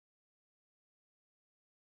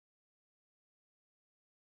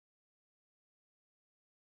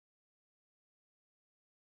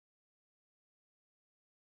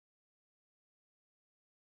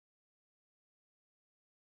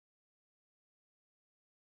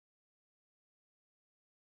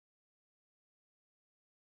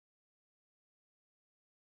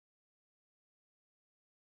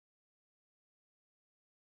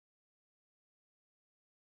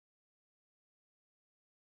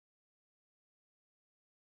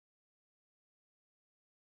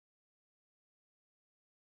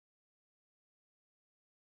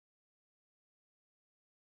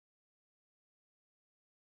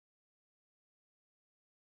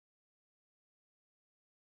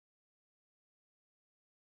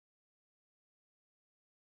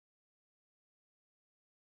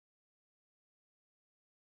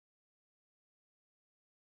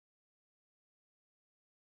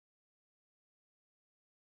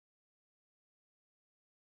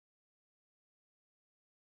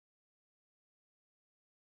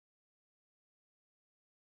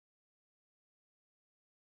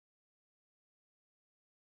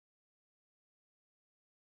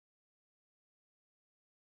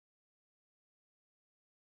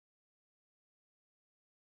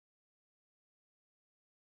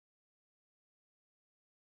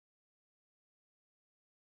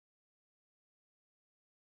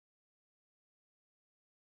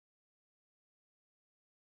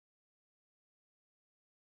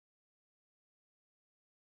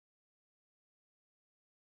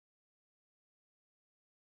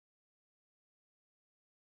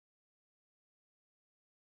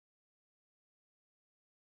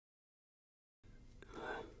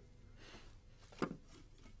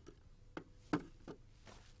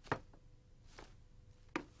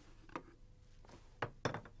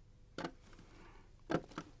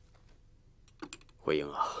慧英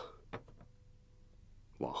啊，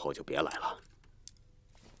往后就别来了。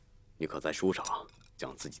你可在书上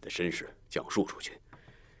将自己的身世讲述出去，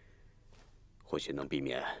或许能避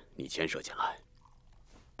免你牵涉进来。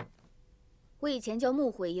我以前叫穆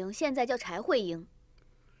慧英，现在叫柴慧英。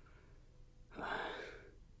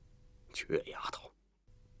缺丫头。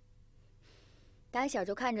打小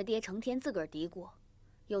就看着爹成天自个儿嘀咕，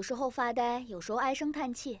有时候发呆，有时候唉声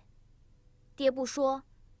叹气。爹不说，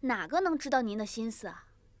哪个能知道您的心思啊？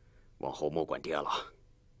往后莫管爹了，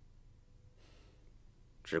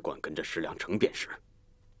只管跟着施良城便是。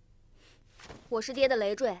我是爹的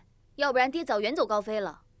累赘，要不然爹早远走高飞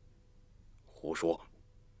了。胡说！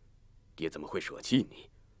爹怎么会舍弃你？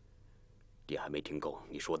爹还没听够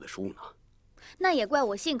你说的书呢。那也怪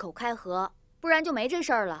我信口开河，不然就没这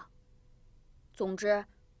事儿了。总之，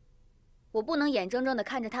我不能眼睁睁地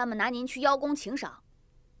看着他们拿您去邀功请赏。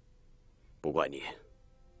不怪你，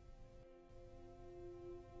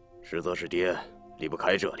实则是爹离不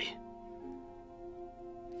开这里。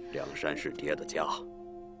梁山是爹的家，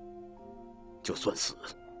就算死，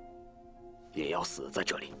也要死在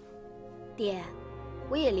这里。爹，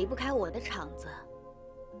我也离不开我的厂子。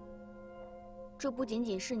这不仅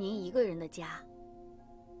仅是您一个人的家，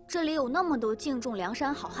这里有那么多敬重梁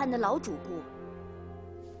山好汉的老主顾，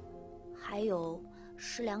还有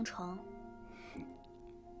施良城。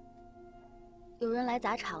有人来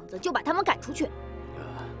砸场子，就把他们赶出去。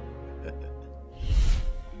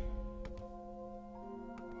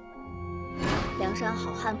梁山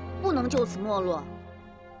好汉不能就此没落。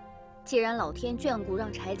既然老天眷顾，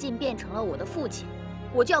让柴进变成了我的父亲，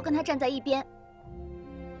我就要跟他站在一边。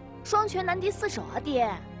双拳难敌四手啊，爹！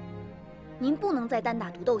您不能再单打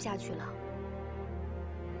独斗下去了。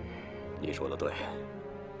你说的对，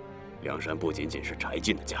梁山不仅仅是柴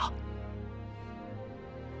进的家，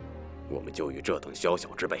我们就与这等宵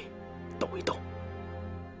小之辈斗一斗。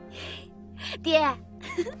爹。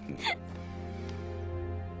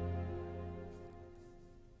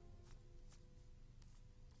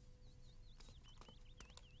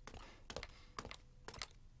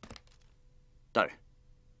大人，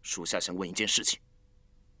属下想问一件事情。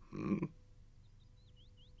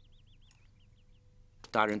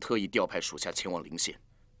大人特意调派属下前往临县，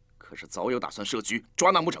可是早有打算设局抓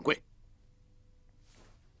那穆掌柜。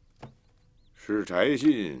是柴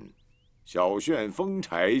进，小旋风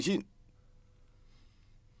柴进。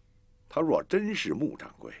他若真是穆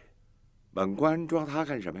掌柜，本官抓他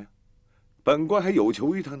干什么呀？本官还有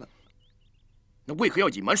求于他呢。那为何要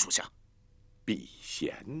隐瞒属下？避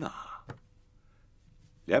嫌呐！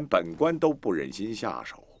连本官都不忍心下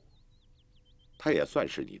手，他也算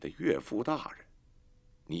是你的岳父大人，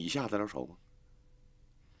你下得了手吗？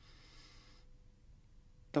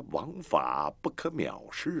但王法不可藐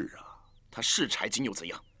视啊！他是柴进又怎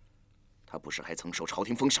样？他不是还曾受朝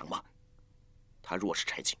廷封赏吗？他若是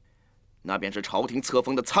柴进，那便是朝廷册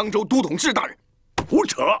封的沧州都统制大人。胡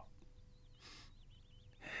扯！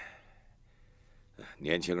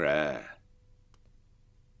年轻人，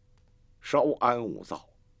稍安勿躁，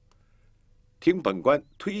听本官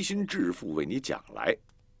推心置腹为你讲来。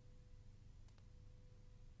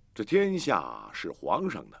这天下是皇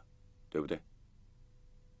上的，对不对？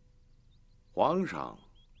皇上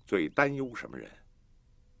最担忧什么人？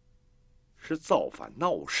是造反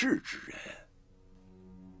闹事之人。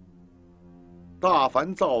大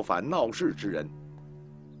凡造反闹事之人，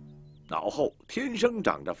脑后天生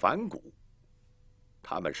长着反骨，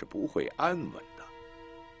他们是不会安稳的，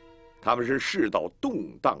他们是世道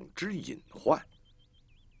动荡之隐患。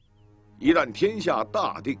一旦天下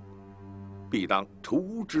大定，必当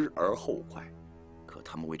除之而后快。可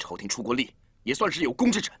他们为朝廷出过力，也算是有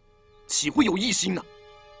功之臣，岂会有异心呢？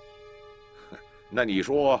那你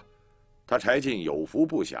说，他柴进有福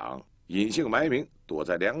不享，隐姓埋名，躲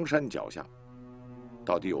在梁山脚下，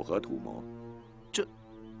到底有何图谋？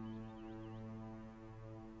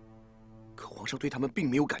可皇上对他们并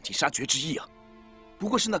没有赶尽杀绝之意啊，不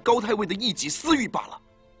过是那高太尉的一己私欲罢了。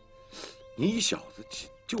你小子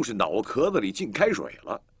就是脑壳子里进开水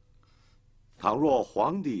了。倘若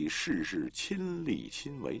皇帝事事亲力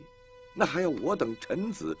亲为，那还要我等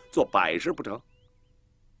臣子做摆设不成？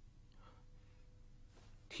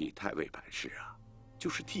替太尉办事啊，就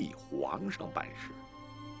是替皇上办事，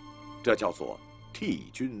这叫做替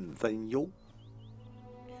君分忧。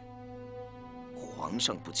皇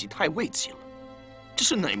上不急，太尉急了，这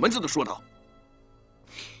是哪门子的说道？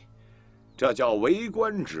这叫为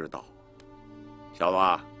官之道。小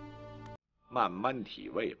子，慢慢体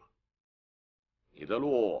味吧，你的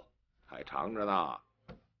路还长着呢。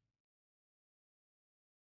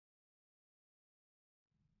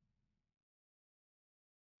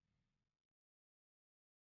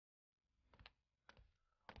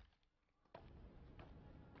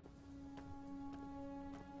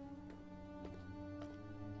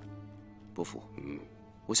伯父，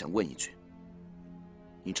我想问一句：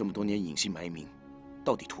你这么多年隐姓埋名，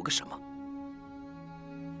到底图个什么？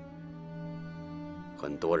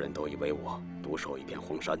很多人都以为我独守一片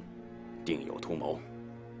荒山，定有图谋。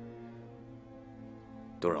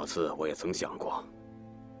多少次我也曾想过，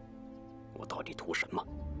我到底图什么？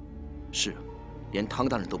是，连汤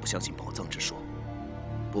大人都不相信宝藏之说。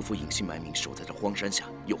伯父隐姓埋名守在这荒山下，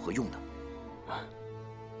有何用呢？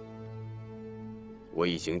我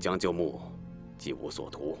一行将就木，既无所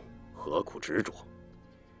图，何苦执着？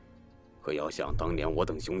可要想当年我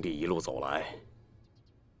等兄弟一路走来，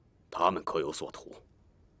他们可有所图？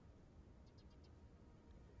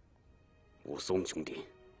武松兄弟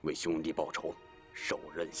为兄弟报仇，手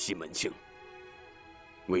刃西门庆；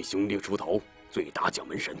为兄弟出头，醉打蒋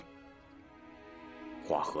门神。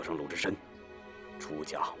花和尚鲁智深出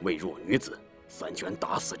家为弱女子，3拳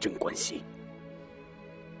打死镇关西。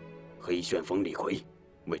黑旋风李逵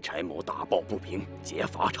为柴某打抱不平，劫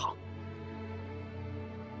法场。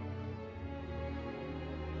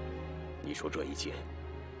你说这一切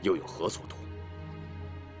又有何所图？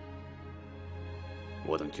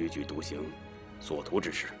我等踽踽独行，所图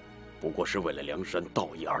之事，不过是为了梁山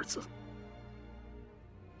道义2字。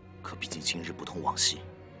可毕竟今日不同往昔，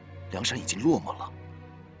梁山已经落寞了。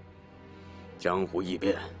江湖易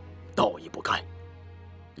变，道义不改，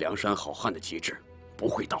梁山好汉的旗帜不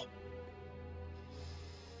会倒。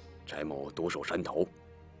柴某独守山头，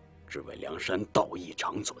只为梁山道义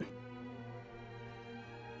长存。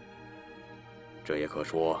这也可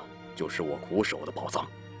说就是我苦守的宝藏。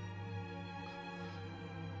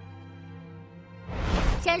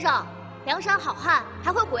先生，梁山好汉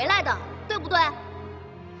还会回来的，对不对？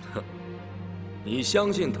哼，你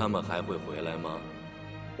相信他们还会回来吗？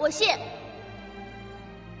我信。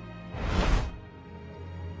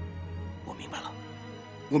我明白了，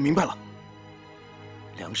我明白了。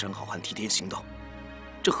梁山好汉替天行道，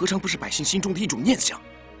这何尝不是百姓心中的一种念想？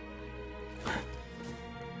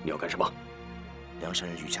你要干什么？梁山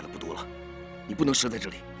人余下的不多了，你不能折在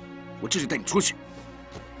这里，我这就带你出去。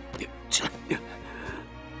起来。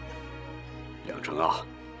梁成啊，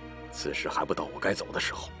此时还不到我该走的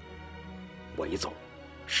时候。我一走，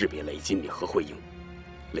势必累及你和慧英，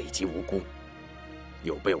累及无辜，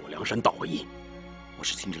有悖我梁山道义。我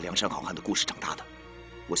是听着梁山好汉的故事长大的，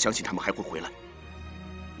我相信他们还会回来。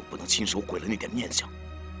我不能亲手毁了那点念想。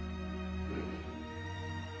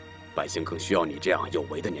百姓更需要你这样有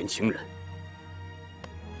为的年轻人。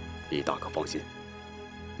李大可放心，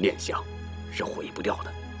念想是毁不掉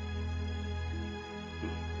的。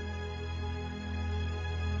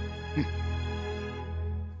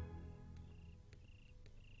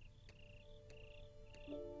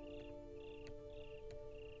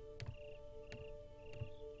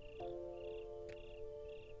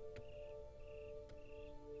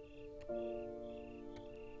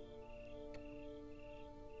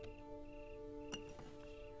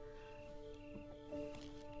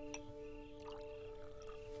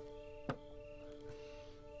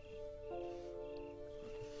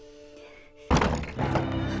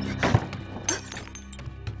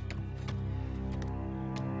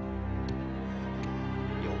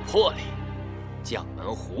魄力，将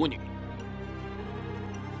门虎女。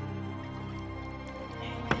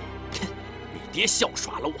你爹笑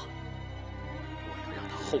耍了我，我要让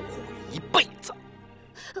他后悔一辈子。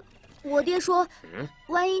我爹说，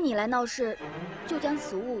万一你来闹事，就将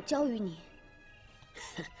此物交于你。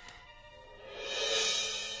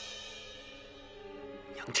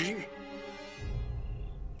杨之玉，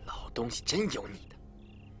老东西真有你的。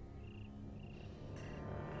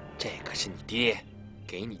这可是你爹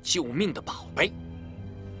给你救命的宝贝。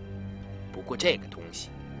不过这个东西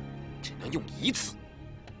只能用一次。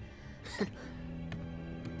哼！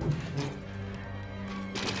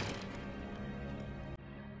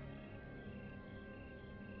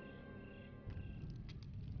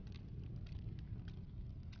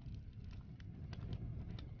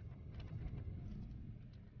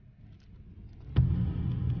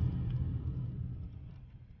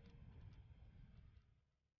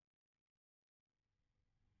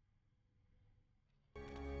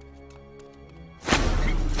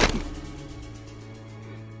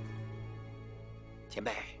前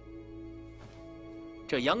辈，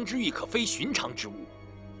这杨之玉可非寻常之物。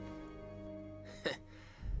哼！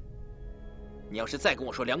你要是再跟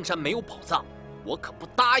我说梁山没有宝藏，我可不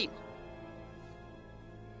答应了。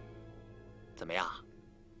怎么样，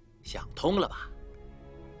想通了吧？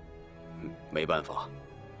没办法，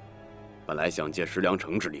本来想借施良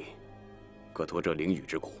城之力，可脱这凌雨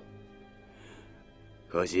之苦。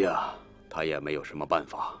可惜啊，他也没有什么办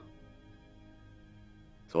法，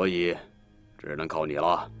所以只能靠你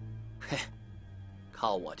了。嘿，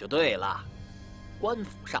靠我就对了。官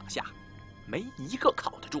府上下，没一个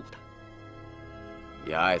靠得住的。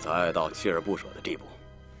也爱才到锲而不舍的地步，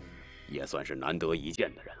也算是难得一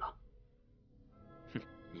见的人了。哼，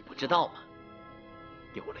你不知道吗？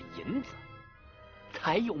有了银子，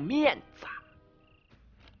才有面子。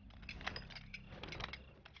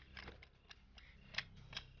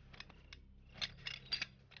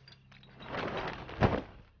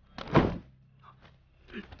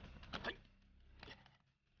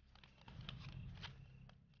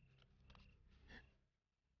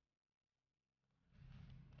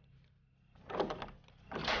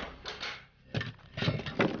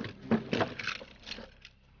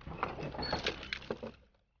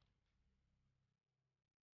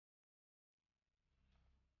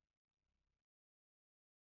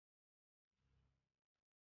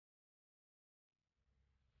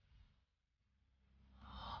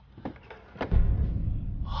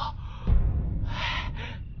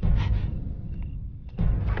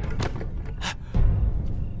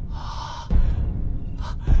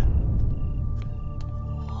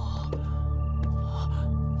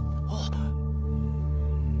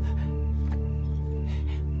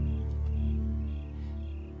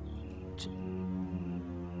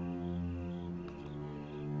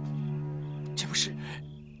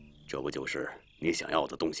这不就是你想要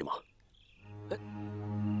的东西吗？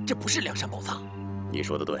这不是梁山宝藏。你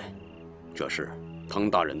说的对，这是汤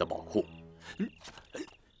大人的宝库。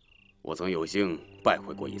我曾有幸拜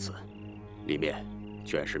会过一次，里面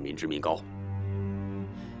全是民脂民膏。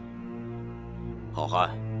好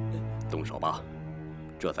汉，动手吧，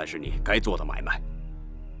这才是你该做的买卖。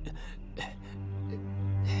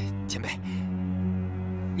前辈，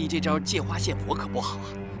你这招借花献佛可不好啊！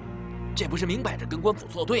这不是明摆着跟官府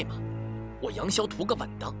作对吗？我杨逍图个稳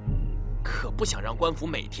当，可不想让官府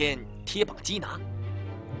每天贴榜缉拿，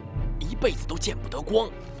一辈子都见不得光。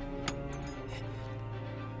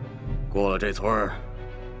过了这村儿，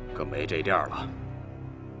可没这店了。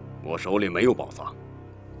我手里没有宝藏，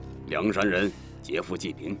梁山人劫富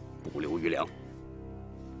济贫，不留余粮。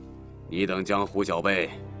你等江湖小辈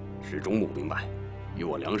始终不明白，与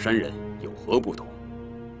我梁山人有何不同。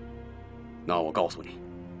那我告诉你，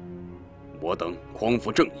我等匡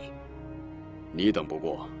扶正义，你等不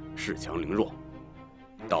过恃强凌弱，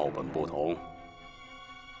道本不同。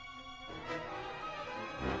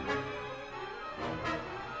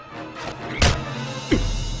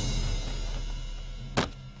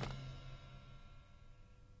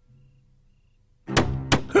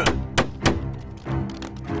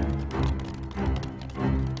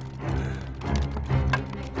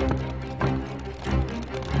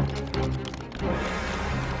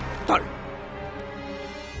大人，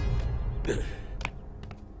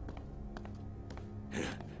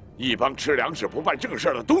一帮吃粮食不办正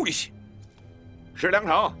事的东西！施良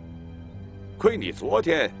城，亏你昨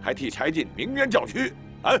天还替柴进鸣冤叫屈，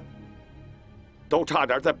啊，都差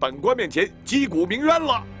点在本官面前击鼓鸣冤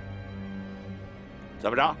了。怎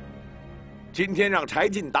么着？今天让柴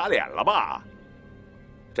进打脸了吧？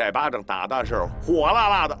这巴掌打的是火辣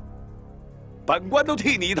辣的，本官都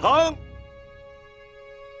替你疼。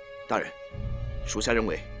大人，属下认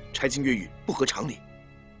为柴进越狱不合常理。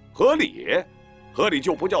合理？合理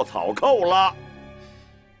就不叫草寇了。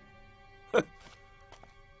哼，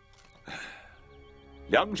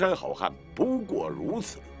梁山好汉不过如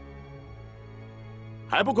此，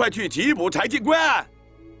还不快去缉捕柴进归案？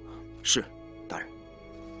是，大人。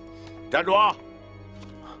站住！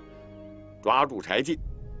抓住柴进，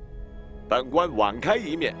本官网开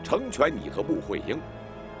一面，成全你和穆慧英。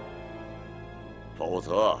否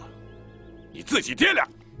则，你自己掂量。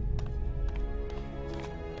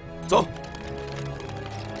走。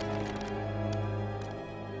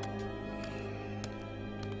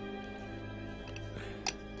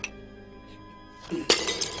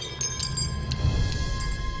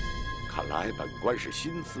看来本官是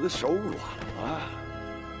心慈手软了。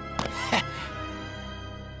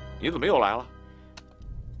你怎么又来了？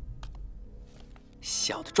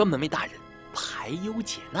小的专门为大人排忧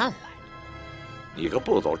解难来了。你个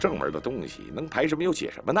不走正门的东西，能排什么忧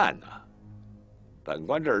解什么难呢？本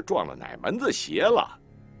官这儿撞了哪门子邪了？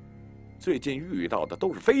最近遇到的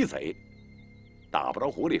都是飞贼，打不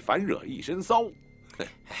着狐狸反惹一身骚。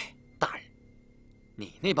哎，大人，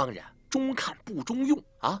你那帮人中看不中用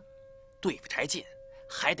啊！对付柴进，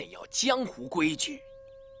还得要江湖规矩。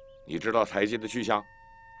你知道柴进的去向？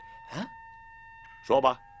啊？说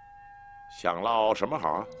吧，想落什么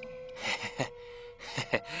好啊？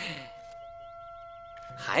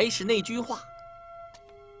还是那句话，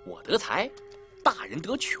我得财，大人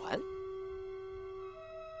得权。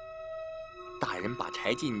大人把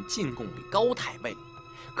柴进进贡给高太尉，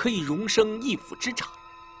可以荣升一府之长。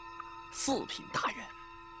四品大人，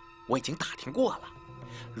我已经打听过了，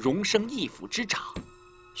荣升一府之长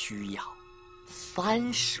需要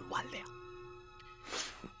30万两。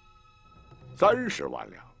30万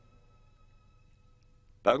两，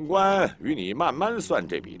本官与你慢慢算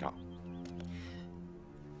这笔账。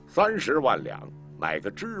30万两买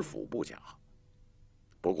个知府不假，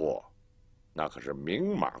不过那可是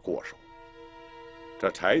明码过手。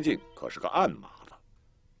这柴进可是个暗马子，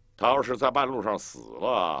他要是在半路上死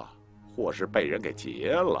了，或是被人给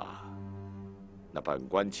劫了，那本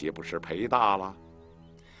官岂不是赔大了？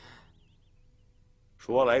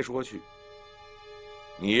说来说去，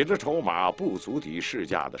你这筹码不足抵市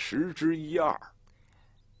价的1/10。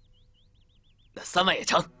那3万也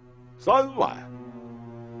成。3万？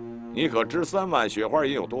你可知3万雪花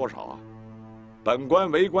银有多少啊？本官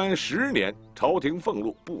为官10年，朝廷俸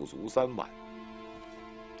禄不足3万，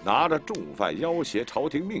拿着重犯要挟朝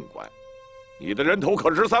廷命官，你的人头可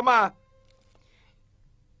值3万？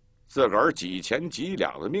自个儿几钱几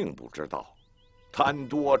两的命不知道，贪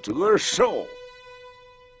多折寿。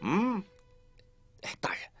哎，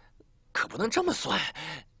大人，可不能这么算。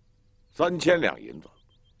3000两银子，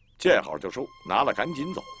见好就收，拿了赶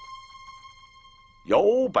紧走。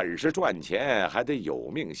有本事赚钱，还得有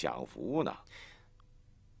命享福呢。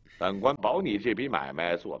本官保你这笔买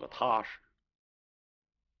卖做得踏实。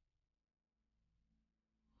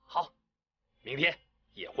好，明天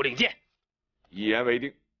野狐领见。一言为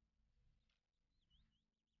定。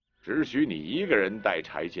只许你一个人带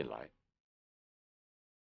柴进来。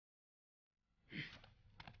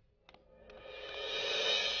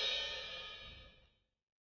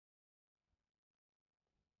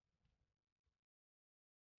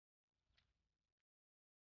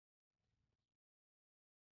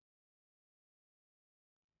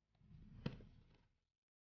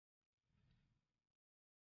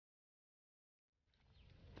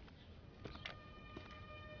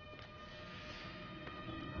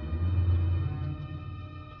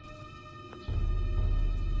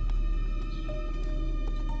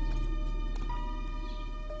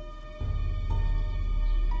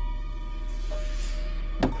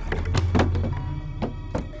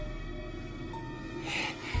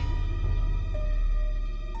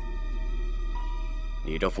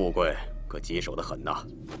你这富贵可棘手得很呐！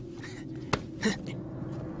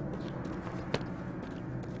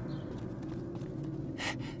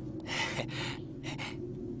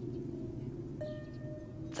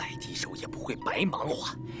再棘手也不会白忙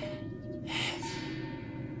活。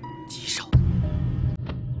棘手。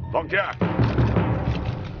放箭！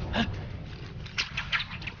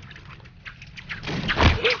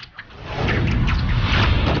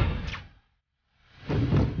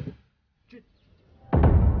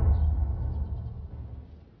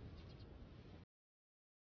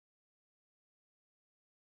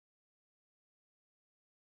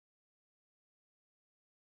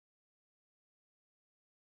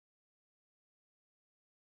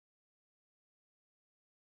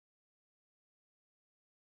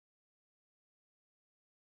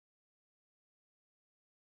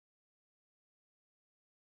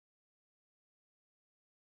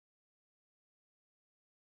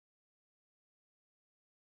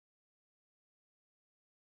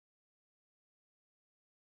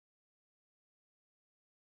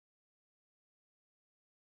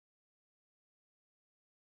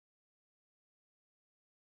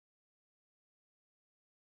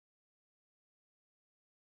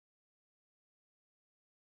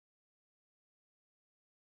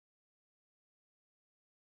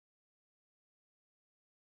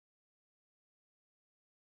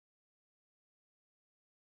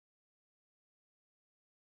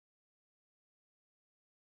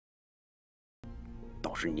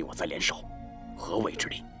倒是你我在联手，何为之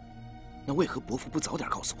理？那为何伯父不早点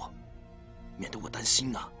告诉我，免得我担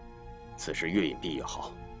心啊？此事越隐蔽越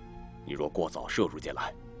好。你若过早涉入进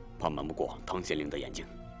来，怕瞒不过汤县令的眼睛。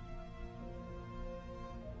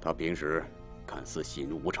他平时看似喜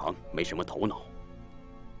怒无常，没什么头脑，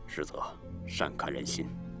实则善看人心，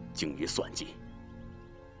精于算计。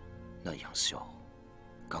那杨潇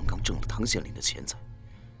刚刚挣了汤县令的钱财，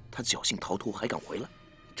他侥幸逃脱，还敢回来？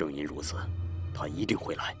正因如此，他一定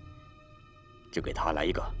会来。就给他来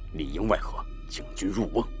一个里应外合，请君入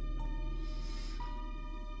瓮。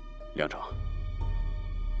梁城，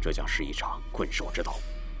这将是一场困兽之斗，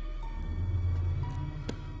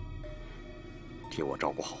替我照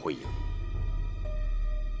顾好慧英。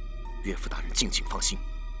岳父大人敬请放心。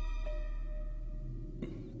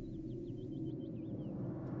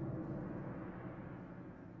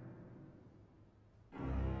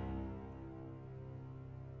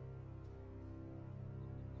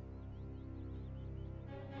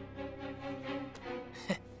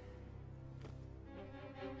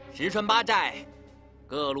十川八寨，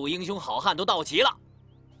各路英雄好汉都到齐了。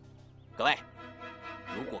各位，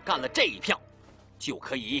如果干了这一票，就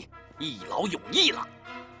可以一劳永逸了。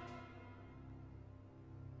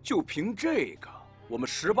就凭这个，我们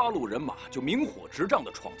18路人马就明火执仗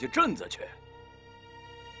的闯进镇子去，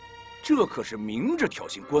这可是明着挑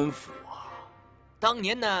衅官府啊！当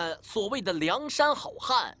年那所谓的梁山好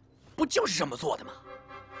汉，不就是这么做的吗？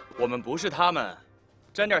我们不是他们，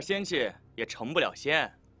沾点仙气也成不了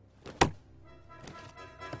仙。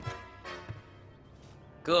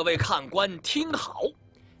各位看官听好，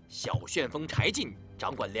小旋风柴进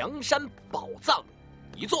掌管梁山宝藏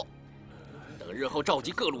一座，等日后召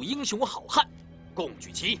集各路英雄好汉，共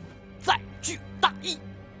举旗，再聚大义。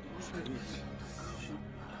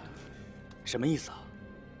什么意思啊？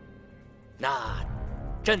那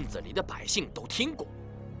镇子里的百姓都听过，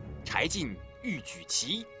柴进欲举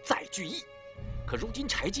旗再聚义，可如今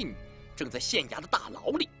柴进正在县衙的大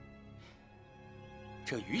牢里，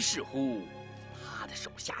这于是乎，他的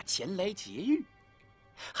手下前来劫狱，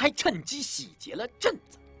还趁机洗劫了镇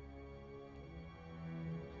子，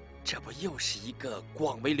这不又是一个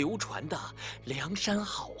广为流传的梁山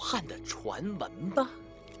好汉的传闻吗？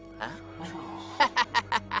啊！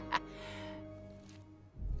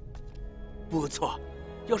不错，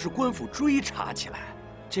要是官府追查起来，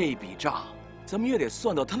这笔账咱们也得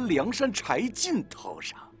算到他梁山柴进头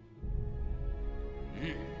上。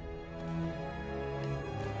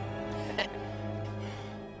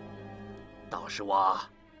倒是我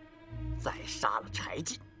再杀了柴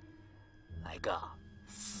进，来个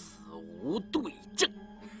死无对证。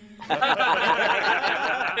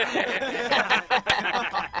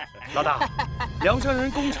老大，梁山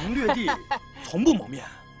人攻城略地，从不谋面。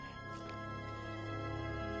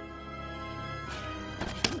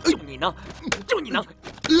就你能，就你能，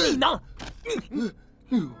你能，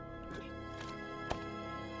你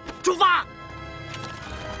出发！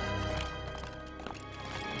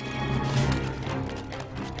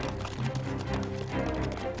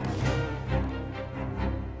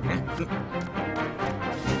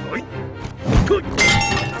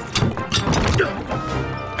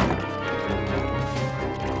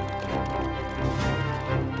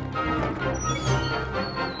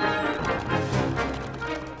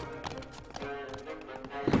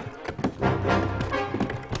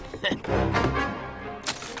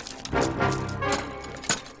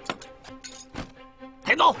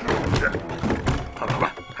抬走！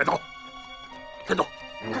快，抬走！抬走！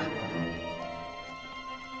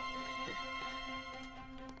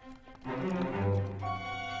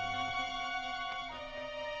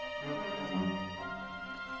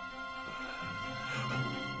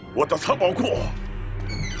我的藏宝库！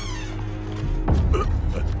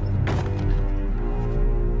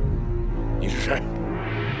你是谁？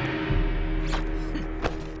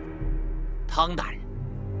汤大人，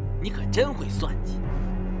你可真会算计。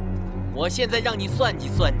我现在让你算计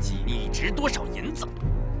算计，你值多少银子？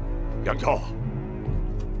杨秋，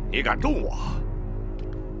你敢动我，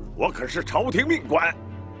我可是朝廷命官。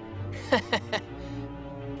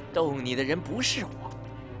动你的人不是我，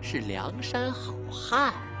是梁山好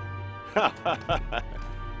汉。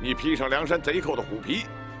你披上梁山贼寇的虎皮，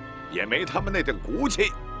也没他们那点骨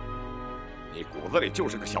气。你骨子里就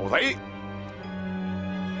是个小贼，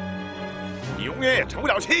你永远也成不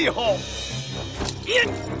了气候。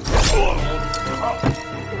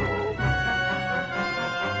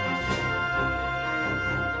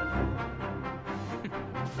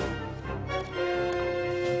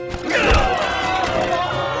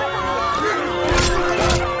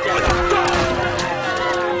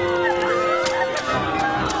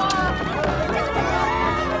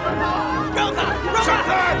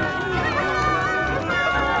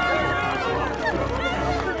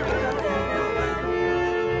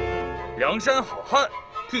梁山好汉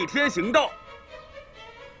替天行道。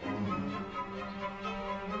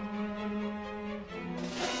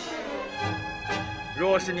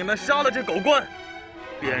若是你们杀了这狗官，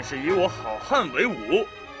便是与我好汉为伍，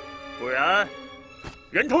不然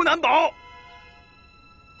人头难保。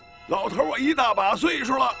老头，我一大把岁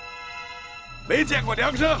数了，没见过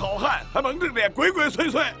梁山好汉还蒙着脸鬼鬼祟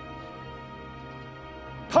祟。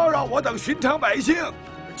他让我等寻常百姓，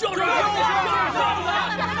就是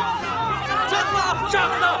杀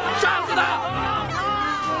死他！杀死他！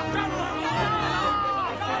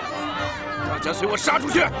大家随我杀出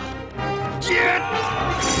去！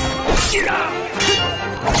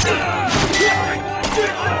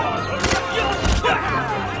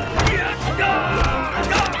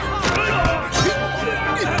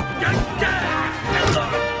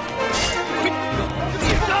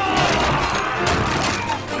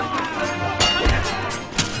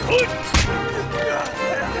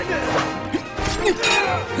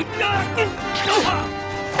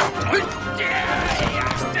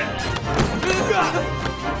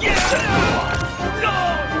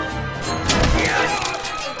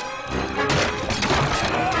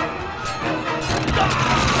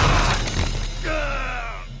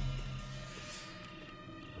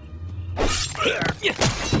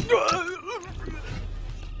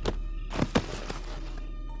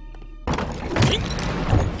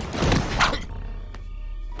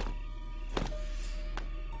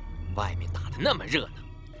外面打得那么热闹，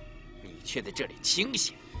你却在这里清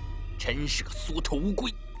闲，真是个缩头乌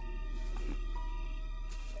龟。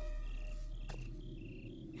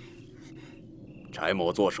柴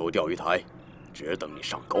某坐守钓鱼台，只等你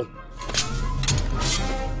上钩。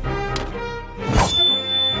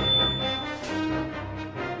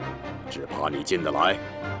只怕你进得来，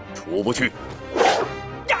出不去。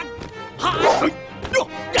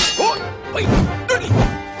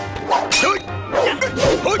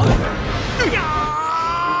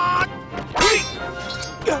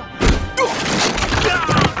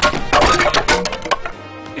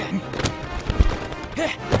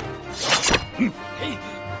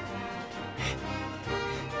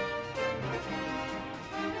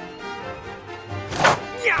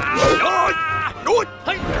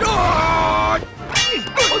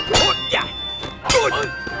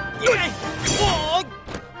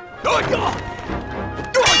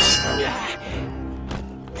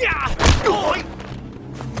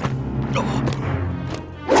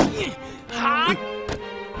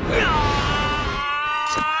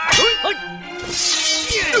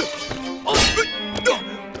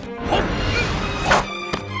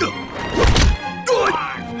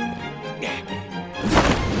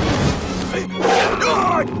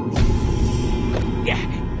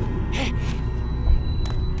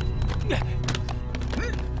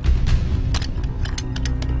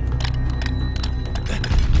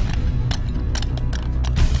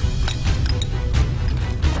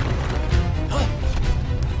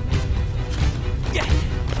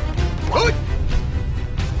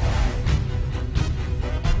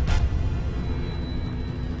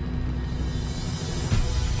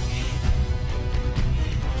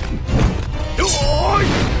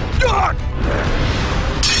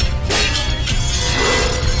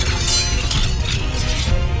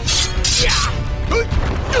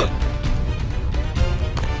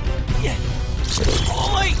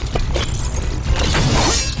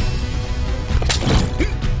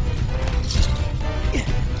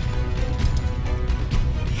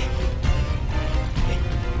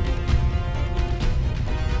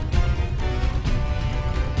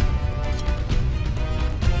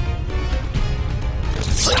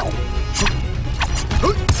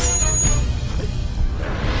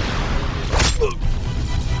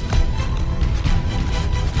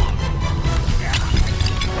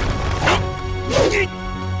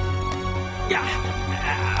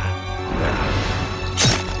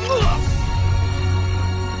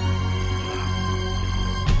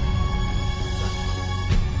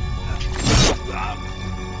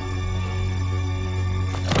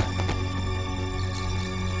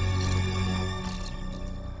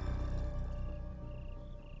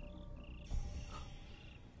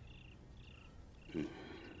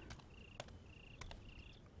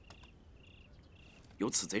有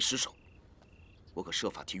此贼失守，我可设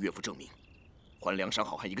法替岳父证明，还梁山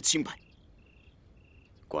好汉一个清白。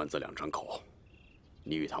关子两张口，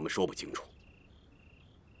你与他们说不清楚。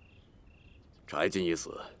柴进一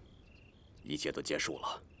死，一切都结束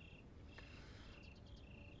了。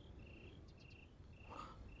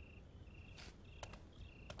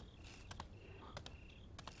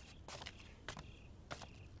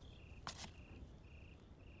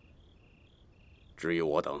至于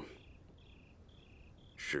我等，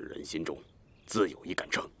世人心中自有一杆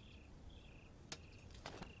秤。